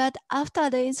 But after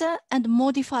laser and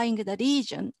modifying the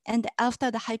region, and after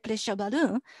the high pressure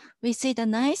balloon, we see the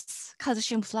nice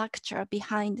calcium fracture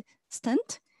behind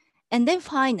stent. And then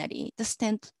finally, the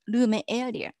stent lumen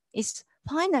area is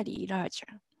finally larger.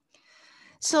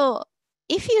 So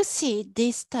if you see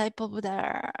this type of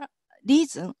the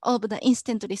reason of the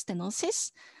instantary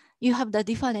stenosis, you have the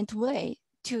different way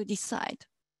to decide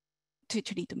to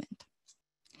treatment.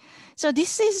 So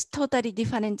this is totally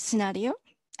different scenario.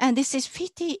 And this is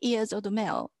 50 years old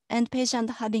male and patient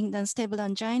having unstable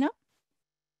angina.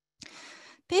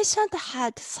 Patient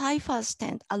had cipher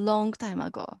stent a long time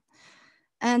ago.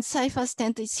 And cipher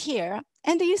stent is here.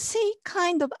 And you see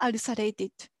kind of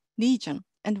ulcerated lesion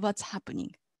and what's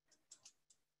happening.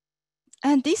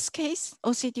 And this case,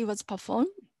 OCT was performed.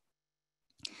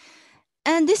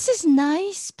 And this is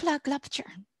nice plaque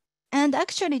rupture. And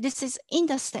actually this is in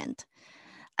the stent.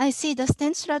 I see the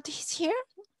stent slot is here.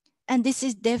 And this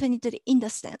is definitely in the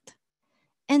stent.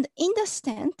 And in the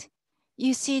stent,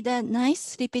 you see the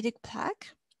nice lipidic plaque.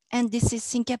 And this is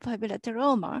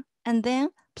syncopabular and then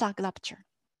plaque rupture.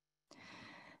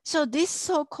 So this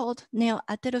so-called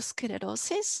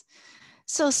neoatherosclerosis.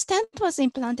 So stent was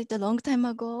implanted a long time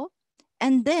ago.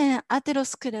 And then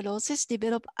atherosclerosis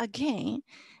developed again.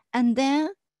 And then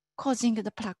causing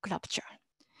the plaque rupture.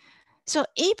 So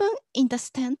even in the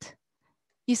stent,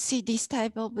 you see this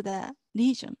type of the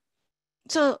lesion.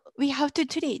 So we have to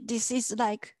treat, this is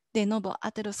like de novo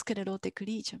atherosclerotic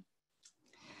lesion.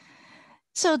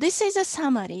 So this is a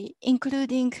summary,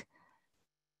 including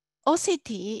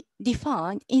OCT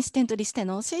defined instantary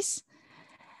stenosis.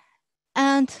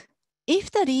 And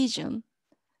if the lesion,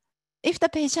 if the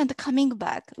patient coming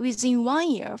back within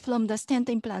 1 year from the stent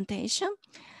implantation,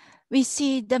 we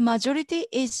see the majority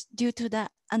is due to the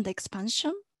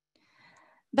underexpansion.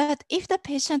 But if the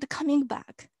patient coming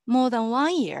back more than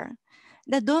 1 year,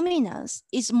 the dominance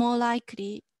is more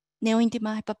likely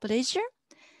neointimal hyperplasia.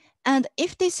 And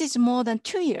if this is more than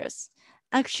 2 years,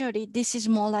 actually this is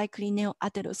more likely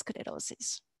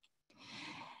neoatherosclerosis.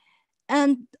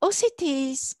 And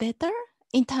OCT is better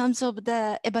in terms of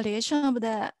the evaluation of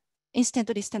the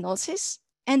instantary stenosis.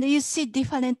 And you see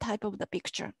different type of the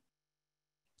picture.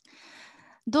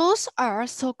 Those are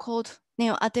so-called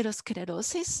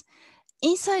neoatherosclerosis.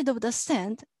 Inside of the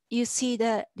stent, you see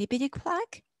the lipidic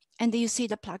plaque, and you see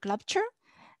the plaque rupture,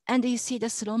 and you see the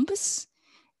thrombus,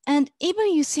 and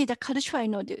even you see the calcified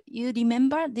nodule. You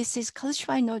remember this is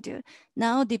calcified nodule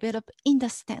now developed in the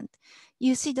stent.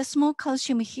 You see the small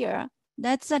calcium here.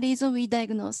 That's the reason we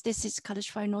diagnose this is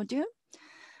calcified nodule.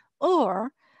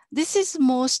 Or this is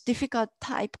most difficult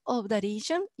type of the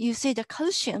lesion. You see the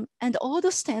calcium and all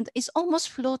the stent is almost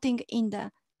floating in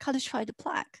the calcified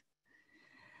plaque.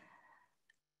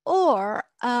 Or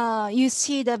you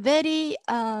see the very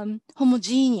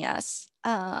homogeneous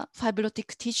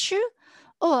fibrotic tissue,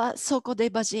 or so-called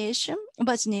vagination,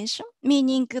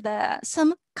 meaning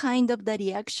some kind of the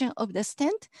reaction of the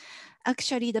stent.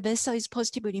 Actually, the vessel is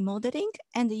positively remodeling,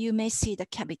 and you may see the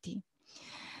cavity.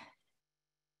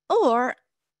 Or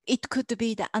it could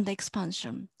be the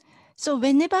under-expansion. So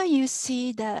whenever you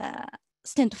see the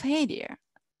stent failure,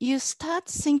 you start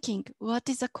thinking, what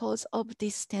is the cause of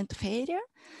this stent failure?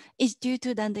 Is due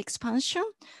to the under-expansion,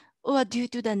 or due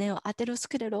to the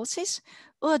neoatherosclerosis,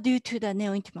 or due to the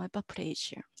neointimal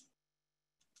hyperplasia.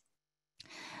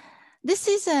 This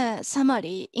is a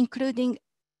summary including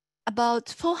about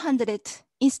 400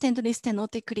 instantly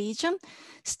stenotic lesions,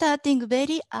 starting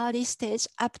very early stage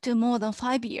up to more than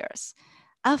 5 years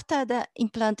after the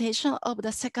implantation of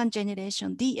the second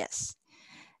generation DS.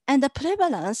 And the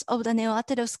prevalence of the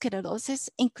neoatherosclerosis,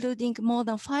 including more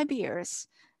than 5 years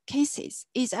cases,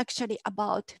 is actually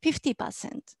about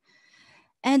 50%.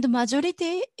 And the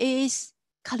majority is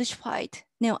calcified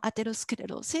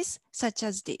neoatherosclerosis, such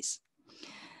as this.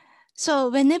 So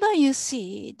whenever you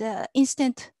see the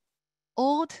instant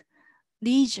old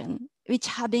lesion which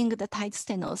having the tight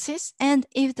stenosis, and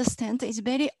if the stent is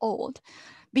very old,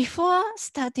 before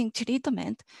starting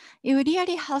treatment, you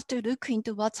really have to look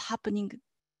into what's happening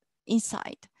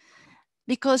inside,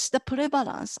 because the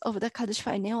prevalence of the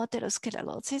calcified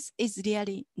neoatherosclerosis is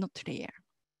really not rare.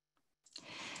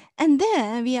 And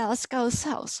then we ask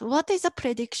ourselves, what is the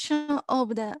prediction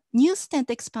of the new stent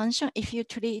expansion if you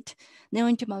treat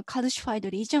neointimal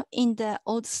calcified lesion in the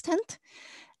old stent?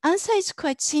 Answer is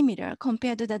quite similar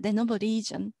compared to the de novo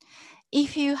lesion.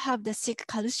 If you have the thick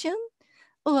calcium,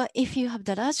 or if you have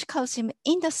the large calcium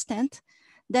in the stent,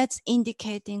 that's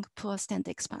indicating poor stent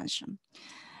expansion.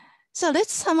 So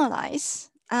let's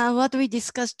summarize what we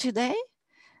discussed today.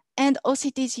 And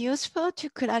OCT is useful to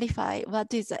clarify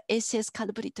what is the ACS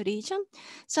culprit lesion.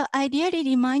 So I really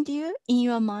remind you, in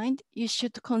your mind, you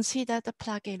should consider the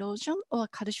plaque erosion or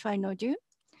calcified nodule.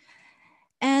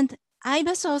 And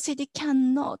IBUS OCT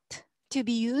cannot to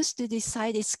be used to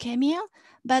decide ischemia,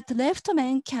 but left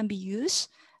main can be used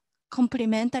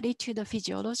complementary to the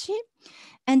physiology.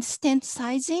 And stent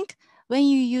sizing, when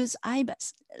you use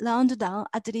IBUS, round down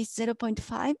at least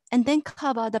 0.5 and then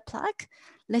cover the plaque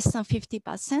less than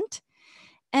 50%.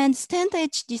 And stent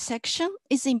edge dissection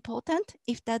is important.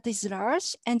 If that is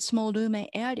large and small lumen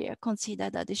area, consider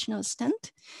the additional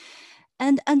stent.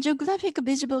 And angiographic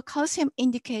visible calcium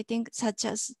indicating such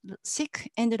as thick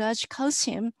and large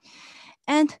calcium.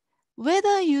 And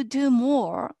whether you do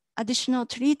more additional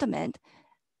treatment,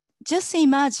 just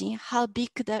imagine how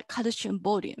big the calcium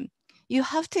volume. You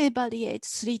have to evaluate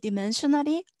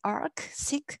three-dimensionally arc,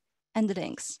 thick, and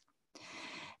length.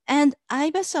 And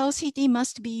IBUS OCT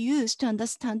must be used to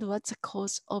understand what's the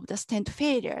cause of the stent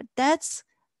failure. That's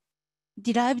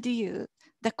derived you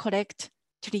the correct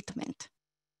treatment.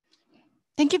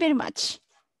 Thank you very much.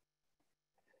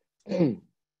 Thank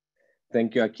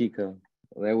you, Akiko.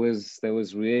 That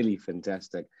was really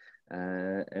fantastic.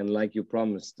 And like you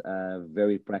promised,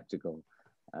 very practical.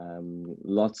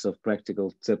 Lots of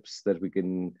practical tips that we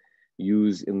can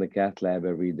use in the cath lab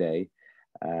every day.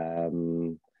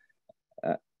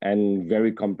 And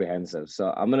very comprehensive.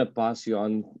 So I'm going to pass you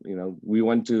on. You know, we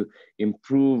want to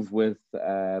improve with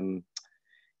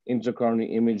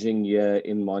intracoronary imaging here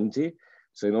in Monty.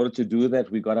 So in order to do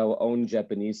that, we got our own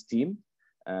Japanese team.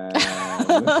 And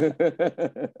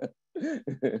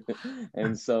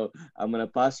so I'm going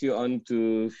to pass you on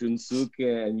to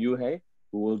Shunsuke and Yuhei,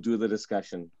 who will do the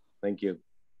discussion. Thank you.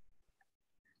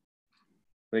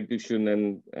 Thank you, Shun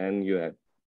and Yuhei.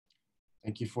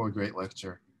 Thank you for a great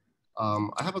lecture.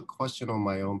 I have a question on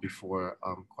my own before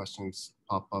questions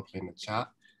pop up in the chat.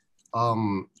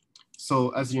 So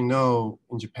as you know,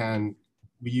 in Japan,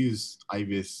 we use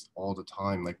IVIS all the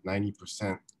time, like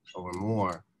 90% or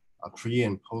more, pre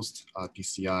and post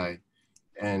PCI.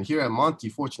 And here at Monty,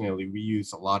 fortunately, we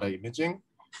use a lot of imaging.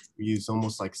 We use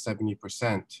almost like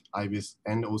 70% IVIS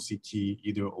and OCT,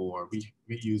 either or. We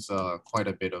use quite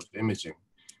a bit of imaging.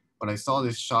 but I saw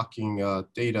this shocking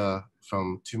data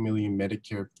from 2 million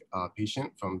Medicare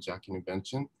patient from JAK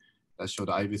intervention that showed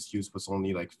IVIS use was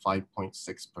only like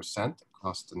 5.6%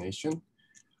 across the nation.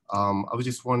 I was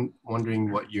just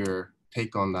wondering what your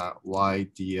take on that, why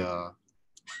the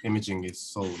imaging is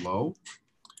so low,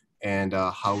 and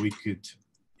how we could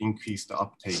increase the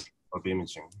uptake of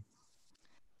imaging.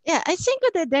 Yeah, I think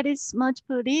that there is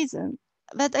multiple reason,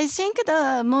 but I think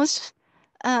the most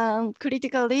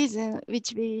critical reason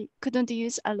which we couldn't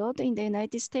use a lot in the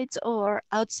United States or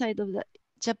outside of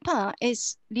Japan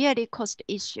is really cost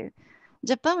issue.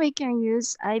 Japan, we can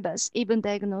use IBAS, even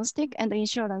diagnostic and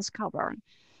insurance cover.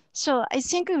 So I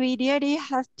think we really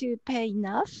have to pay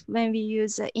enough when we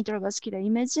use intravascular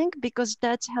imaging because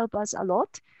that helps us a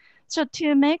lot. So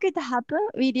to make it happen,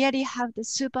 we really have the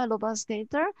super robust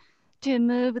data to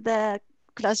move the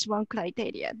class 1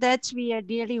 criteria. That we are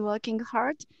really working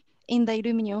hard in the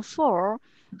Illuminium 4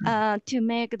 to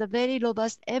make the very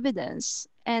robust evidence.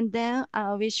 And then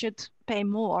we should pay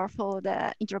more for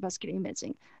the intravascular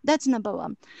imaging. That's number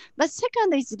one. But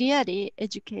second is really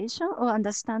education or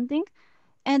understanding.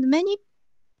 And many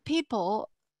people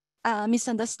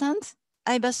misunderstand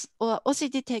IBAS or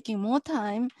OCT taking more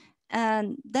time,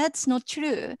 and that's not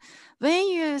true. When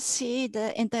you see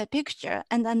the entire picture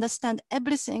and understand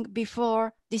everything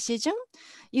before decision,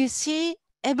 you see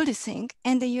everything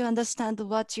and you understand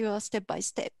what you are step by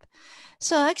step.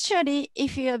 So actually,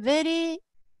 if you're a very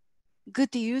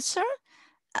good user,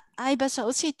 IBAS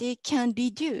OCT can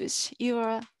reduce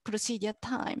your procedure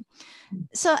time.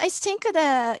 So I think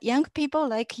the young people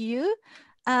like you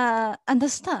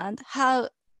understand how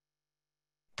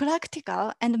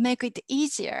practical and make it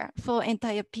easier for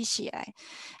entire PCI.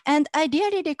 And I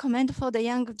really recommend for the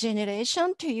young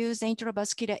generation to use the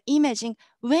intravascular imaging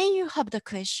when you have the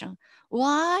question,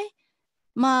 why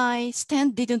my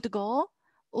stent didn't go?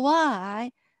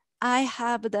 Why I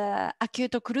have the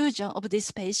acute occlusion of this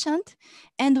patient?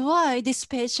 And why this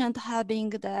patient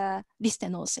having the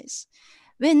restenosis?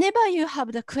 Whenever you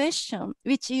have the question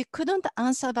which you couldn't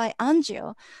answer by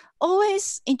angio,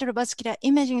 always intravascular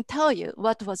imaging tell you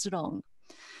what was wrong.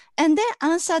 And then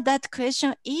answer that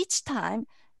question each time,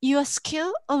 your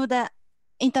skill of the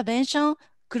intervention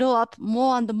grow up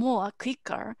more and more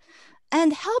quicker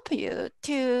and help you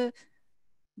to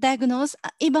diagnose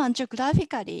even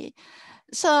angiographically.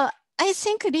 So I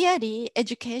think really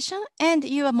education and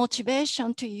your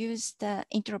motivation to use the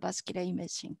intravascular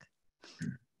imaging.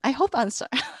 I hope answer.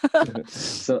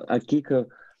 So Akiko,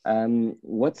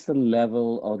 what's the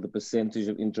level or the percentage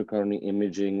of intracoronary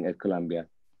imaging at Columbia?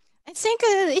 I think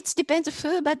it depends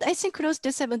who, but I think close to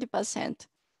 70%.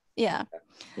 Yeah.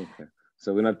 Okay.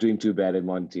 So we're not doing too bad in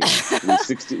Monty.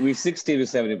 We're 60 to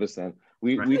 70%.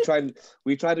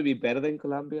 We try to be better than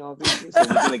Columbia, obviously. So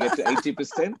we're gonna get to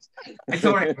 80%. It's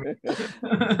all right.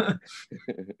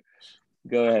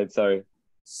 Go ahead, sorry.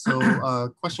 So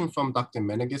question from Dr.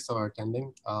 Menegis, our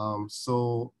attending.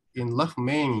 So in left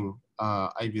main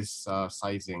IVIS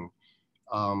sizing,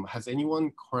 has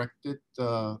anyone corrected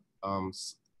the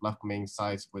left main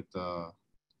size with the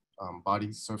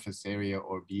body surface area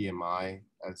or BMI,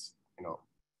 as you know,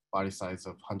 body size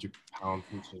of 100 pounds,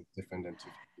 which is different than 250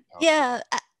 pounds? Yeah,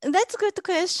 that's a good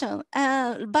question.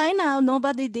 By now,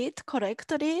 nobody did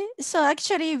correctly. So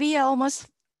actually, we are almost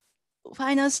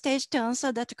final stage to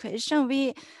answer that question.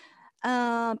 We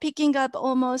picking up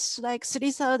almost like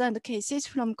 3,000 cases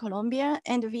from Colombia,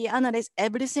 and we analyze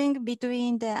everything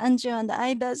between the angio and the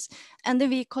IBAS, and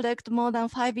we collect more than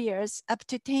 5 years, up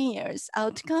to 10 years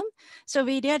outcome. So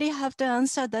we really have to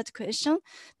answer that question,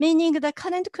 meaning the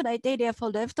current criteria for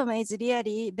left main is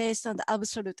really based on the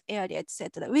absolute area,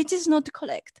 etc., which is not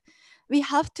correct. We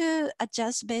have to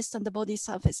adjust based on the body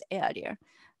surface area.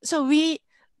 So we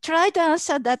try to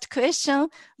answer that question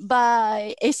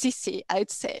by ACC, I would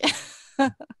say.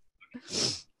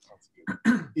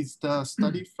 Is the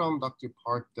study from Dr.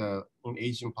 Park, in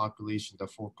Asian population, the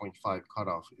 4.5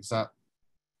 cutoff, is that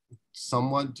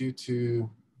somewhat due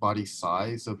to body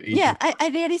size of Asian? Yeah,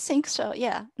 I really think so.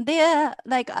 Yeah, they are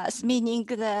like us, meaning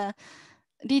the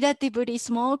relatively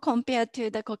small compared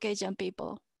to the Caucasian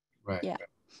people. Right. Yeah.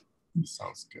 Right.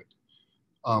 Sounds good.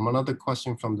 Another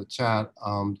question from the chat.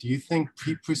 Do you think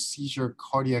pre-procedure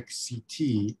cardiac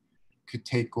CT could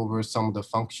take over some of the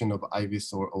function of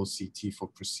IVIS or OCT for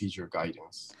procedure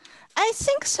guidance? I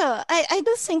think so. I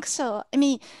do think so. I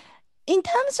mean, in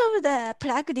terms of the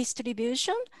plaque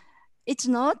distribution, it's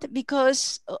not,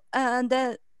 because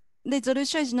the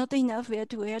resolution is not enough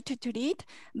where to treat,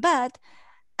 but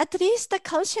at least the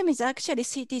calcium is actually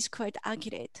CT is quite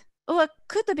accurate. or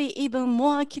could be even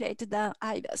more accurate than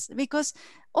IBUS, because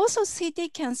also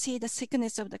CT can see the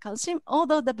thickness of the calcium,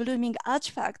 although the blooming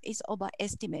artifact is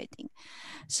overestimating.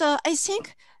 So I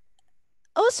think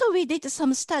also we did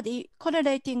some study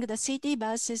correlating the CT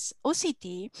versus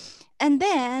OCT, and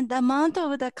then the amount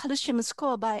of the calcium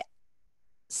score by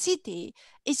CT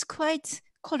is quite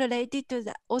correlated to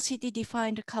the OCT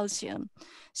defined calcium.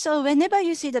 So whenever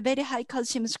you see the very high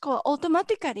calcium score,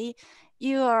 automatically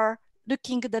you are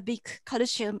looking at the big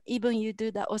calcium, even you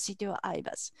do the OCT or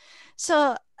IBUS.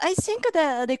 So I think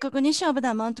the recognition of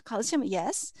the amount of calcium,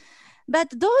 yes, but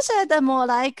those are the more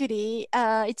likely,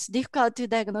 it's difficult to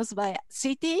diagnose by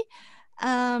CT.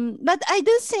 But I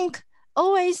do think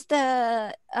always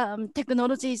the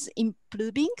technology is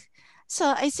improving.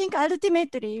 So I think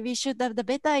ultimately we should have the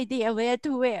better idea where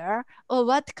to wear or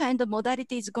what kind of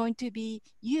modality is going to be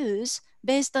used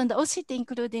based on the OCT,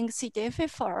 including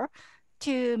CTFFR,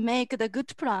 to make the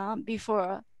good plan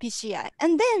before PCI.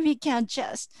 And then we can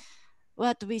adjust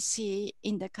what we see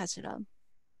in the cath lab,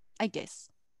 I guess.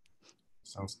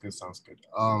 Sounds good. Sounds good.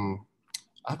 I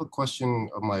have a question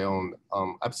of my own.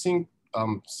 I've seen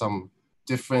some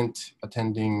different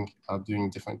attending doing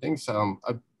different things.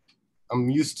 I'm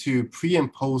used to pre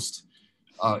and post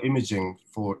imaging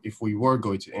for if we were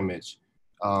going to image.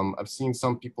 I've seen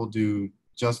some people do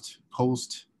just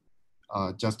post,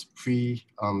 just pre.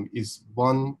 Is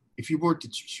one, if you were to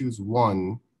choose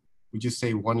one, would you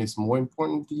say one is more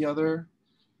important than the other?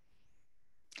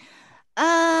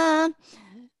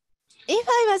 If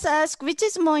I was asked which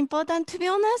is more important, to be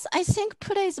honest, I think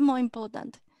pre is more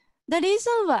important. The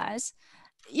reason was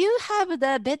you have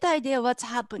the better idea what's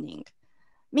happening.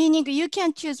 Meaning you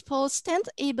can choose post stent,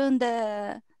 even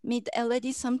the mid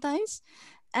LED sometimes,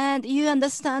 and you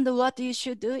understand what you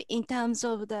should do in terms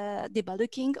of the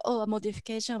debulking or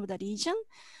modification of the lesion.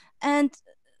 And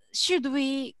should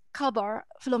we cover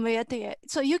from where to where?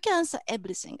 So you can answer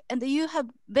everything, and you have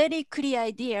very clear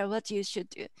idea what you should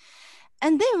do.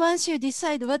 And then once you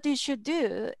decide what you should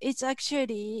do, it's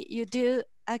actually you do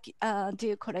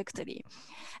correctly.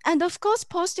 And of course,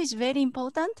 post is very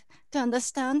important to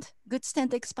understand good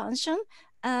stent expansion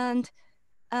and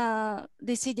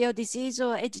residual disease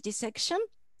or edge dissection.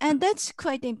 And that's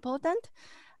quite important.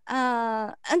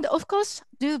 And of course,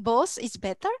 do both is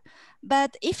better.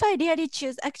 But if I really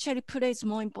choose, actually, pre is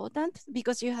more important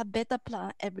because you have better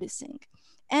plan everything.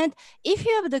 And if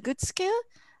you have the good skill,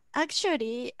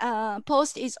 actually,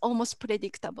 post is almost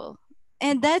predictable.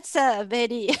 And that's a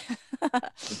very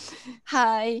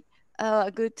high,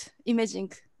 good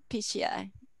imaging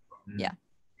PCI. Yeah.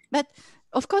 But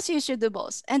of course, you should do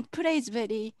both. And pre is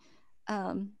very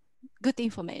good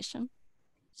information.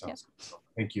 Sounds good.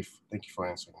 Thank you. Thank you for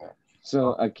answering that.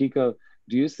 So, Akiko,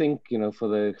 do you think, for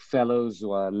the fellows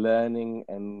who are learning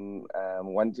and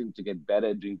wanting to get better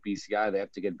at doing PCI, they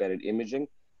have to get better at imaging,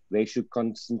 they should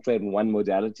concentrate on one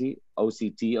modality,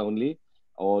 OCT only?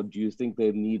 Or do you think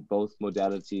they need both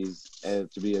modalities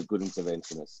to be a good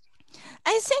interventionist?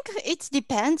 I think it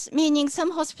depends, meaning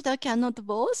some hospital cannot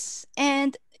both,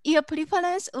 and your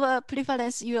preference or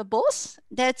preference your both,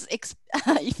 that's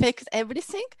affect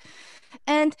everything.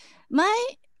 And my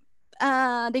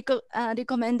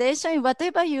recommendation,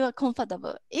 whatever you are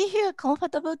comfortable. If you are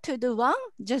comfortable to do one,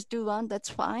 just do one, that's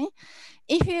fine.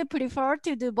 If you prefer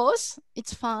to do both,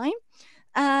 it's fine.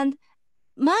 And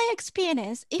my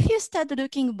experience, if you start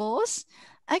looking both,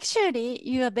 actually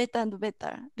you are better and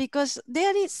better because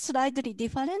there is slightly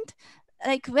different.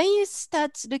 Like when you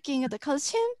start looking at the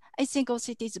calcium, I think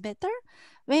OCT is better.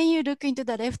 When you look into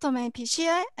the left domain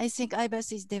PCI, I think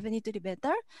IBUS is definitely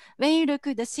better. When you look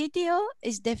at the CTO,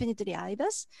 it's definitely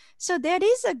IBUS. So there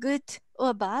is a good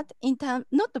or bad in term,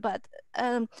 not bad.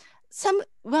 Some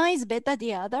one is better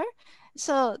the other.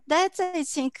 So that's I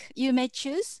think you may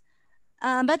choose.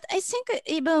 But I think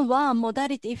even one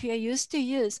modality, if you're used to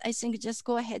use, I think just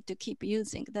go ahead to keep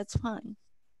using. That's fine.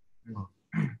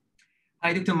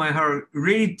 Hi, Dr. Maehara.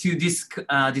 Related to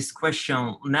this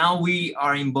question, now we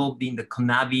are involved in the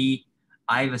CONAVI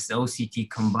IVUS OCT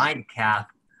combined cath.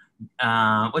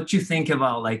 What do you think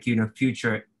about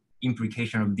future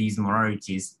implication of these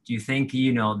modalities? Do you think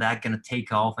that gonna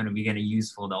take off and we're gonna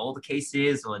use for all the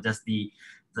cases, or just the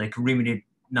limited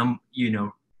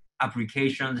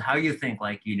applications? How you think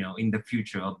in the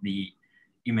future of the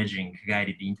imaging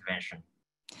guided intervention?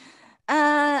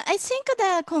 I think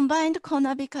the combined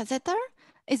CONAVI catheter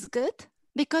is good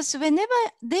because whenever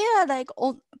they are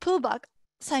pullback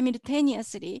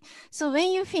simultaneously, so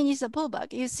when you finish the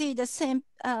pullback, you see the same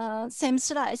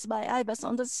slice by IVUS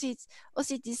on the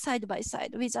OCT side by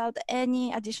side without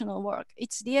any additional work.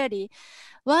 It's really,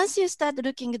 once you start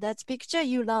looking at that picture,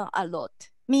 you learn a lot.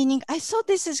 meaning I thought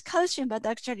this is calcium, but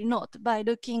actually not, by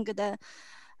looking at the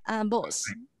both,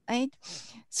 right?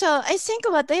 So I think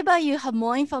whatever you have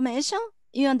more information,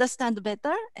 you understand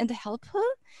better and helpful,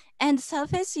 and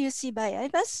surface you see by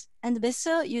IBUS, and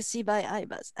vessel you see by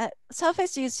IBUS.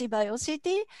 Surface you see by OCT,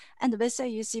 and vessel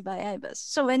you see by IBUS.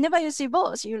 So whenever you see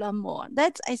both, you learn more.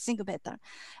 That's, I think, better.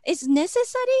 It's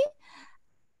necessary.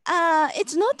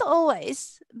 It's not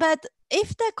always, but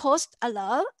if the cost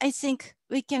allow, I think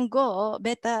we can go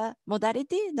better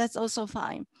modality. That's also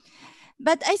fine.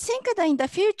 But I think that in the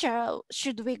future,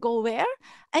 should we go where?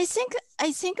 I think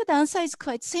the answer is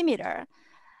quite similar.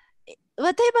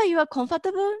 Whatever you are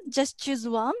comfortable, just choose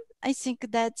one. I think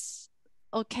that's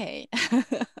okay.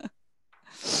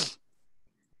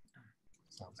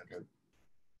 Sounds good.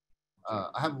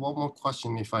 I have one more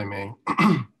question, if I may.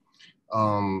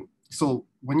 So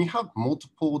when you have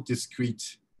multiple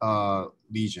discrete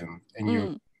lesions in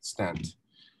your stent,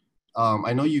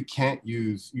 I know you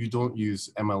don't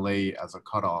use MLA as a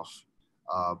cutoff,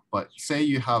 but say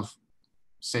you have,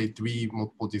 say, 3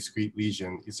 multiple discrete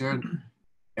lesions. Is there an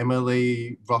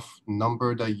MLA rough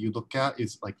number that you look at?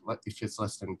 Is like, if it's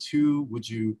less than 2, would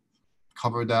you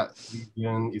cover that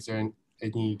region? Is there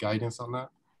any guidance on that?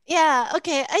 Yeah,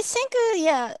 okay. I think,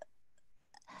 yeah,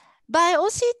 by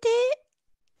OCT,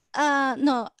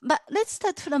 no, but let's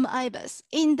start from IBUS.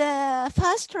 In the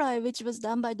first trial, which was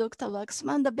done by Dr.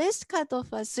 Waxman, the best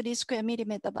cutoff was 3 square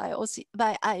millimeter by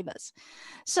IBUS.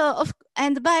 So,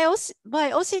 and by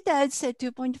OCT, I'd say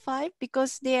 2.5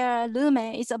 because their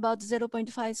lumen is about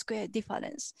 0.5 square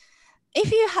difference.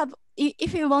 If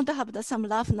you want to have some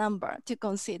rough number to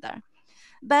consider.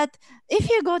 But if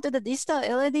you go to the distal,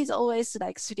 LED is always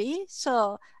like 3.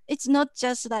 So it's not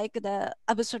just like the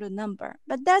absolute number,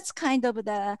 but that's kind of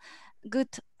the good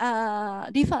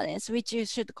reference which you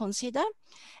should consider.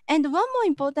 And one more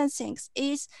important thing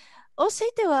is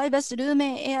OCT or IBUS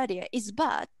lumen area is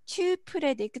bad to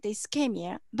predict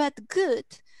ischemia, but good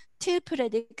to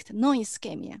predict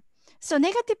non-ischemia. So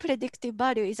negative predictive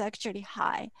value is actually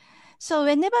high. So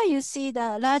whenever you see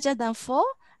the larger than 4,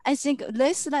 I think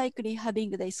less likely having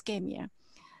the ischemia.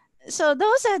 So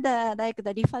those are the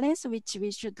the reference which we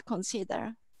should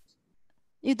consider.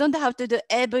 You don't have to do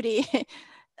every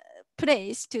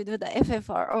place to do the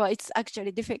FFR, or it's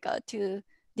actually difficult to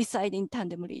decide in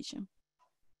tandem region.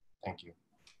 Thank you.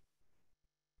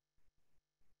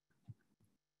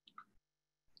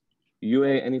 Yue,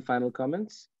 any final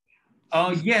comments?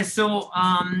 Oh yeah, so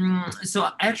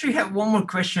I actually have one more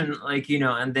question, like,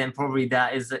 and then probably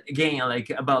that is again like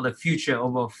about the future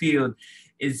of our field.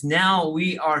 Is now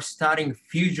we are starting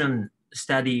fusion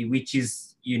study, which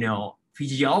is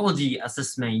physiology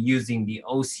assessment using the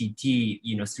OCT,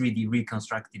 3D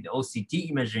reconstructed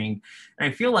OCT imaging, and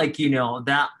I feel like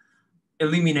that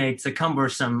eliminates a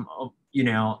cumbersome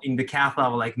in the cath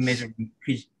lab, like measuring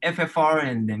FFR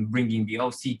and then bringing the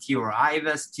OCT or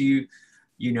IVUS to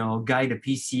guide the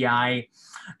PCI.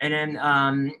 And then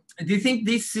do you think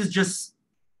this is just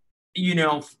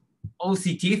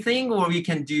OCT thing, or we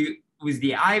can do with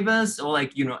the IVUS, or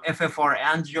like FFR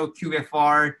angio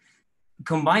QFR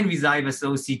combined with IVUS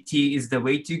OCT is the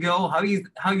way to go? How you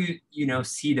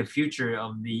see the future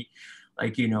of the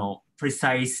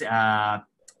precise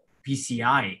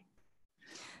PCI?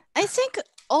 I think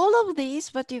all of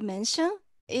these what you mentioned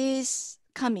is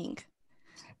coming,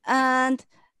 and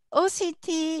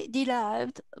OCT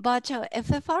derived virtual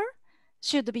FFR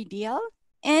should be real,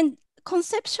 and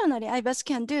conceptually IBUS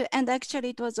can do, and actually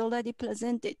it was already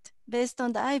presented based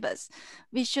on the IBUS.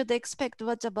 We should expect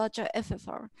what's a virtual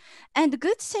FFR. And the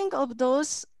good thing of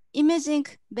those imaging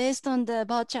based on the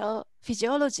virtual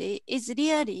physiology is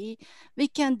really we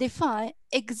can define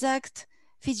exact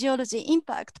physiology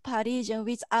impact per region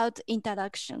without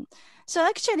interaction. So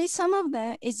actually some of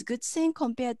them is good thing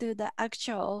compared to the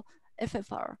actual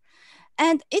FFR.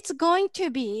 And it's going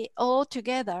to be all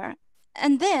together.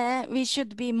 And then we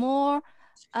should be more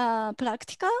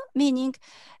practical, meaning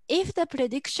if the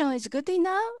prediction is good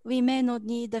enough, we may not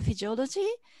need the physiology,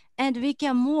 and we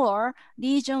can more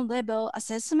region level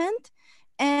assessment.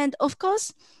 And of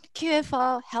course,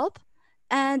 QFR help.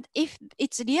 And if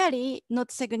it's really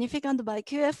not significant by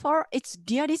QFR, it's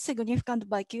really significant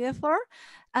by QFR,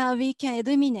 we can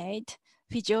eliminate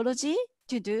physiology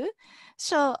to do.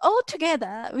 So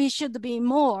altogether, we should be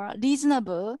more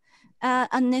reasonable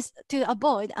to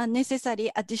avoid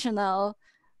unnecessary additional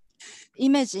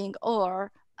imaging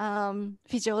or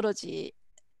physiology.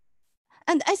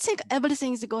 And I think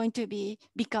everything is going to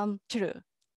become true.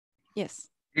 Yes.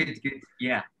 Good.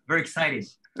 Yeah, very excited.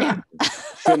 Yeah.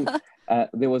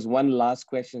 There was one last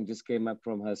question just came up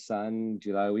from Hassan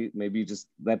Jilawi. Maybe just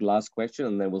that last question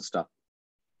and then we'll stop.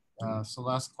 So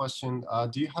last question,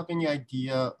 do you have any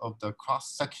idea of the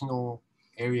cross-sectional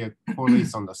area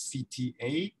correlates on the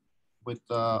CTA with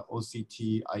the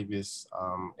OCT IBIS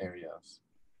areas?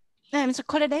 So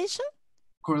correlation?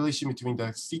 Correlation between the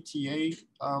CTA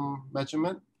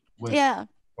measurement with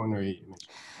coronary imaging.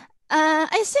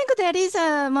 I think there is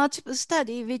a multiple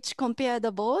study which compare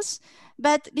the both,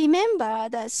 but remember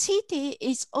that CT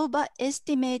is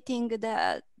overestimating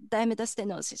the diameter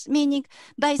stenosis, meaning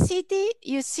by CT,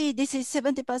 you see this is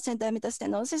 70% diameter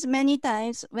stenosis. Many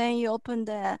times when you open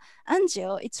the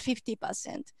angio, it's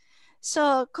 50%.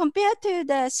 So compared to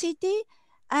the CT,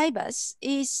 IBUS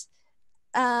is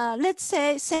let's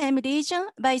say same region.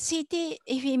 By CT,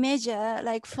 if we measure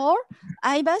like 4,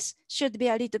 IBUS should be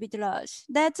a little bit large.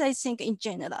 That's, I think, in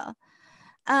general.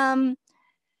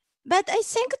 But I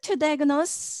think to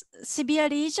diagnose severe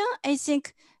lesion, I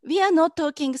think we are not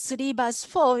talking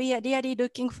 3/4. We are really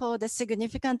looking for the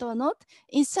significant or not.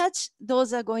 In such,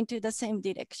 those are going to the same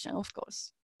direction, of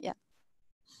course. Yeah.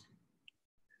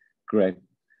 Great.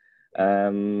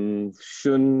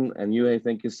 Shun and Yue,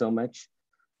 thank you so much.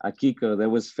 Akiko, that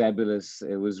was fabulous.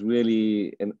 It was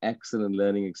really an excellent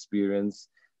learning experience.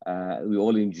 We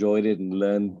all enjoyed it and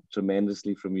learned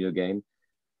tremendously from you again.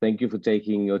 Thank you for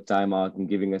taking your time out and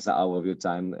giving us an hour of your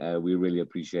time. We really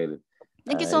appreciate it.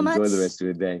 Thank you so much. Enjoy the rest of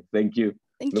your day. Thank you.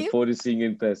 Thank you. Look forward to seeing you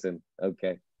in person.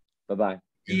 Okay. Bye-bye.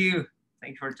 Thank you.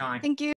 Thanks for your time. Thank you.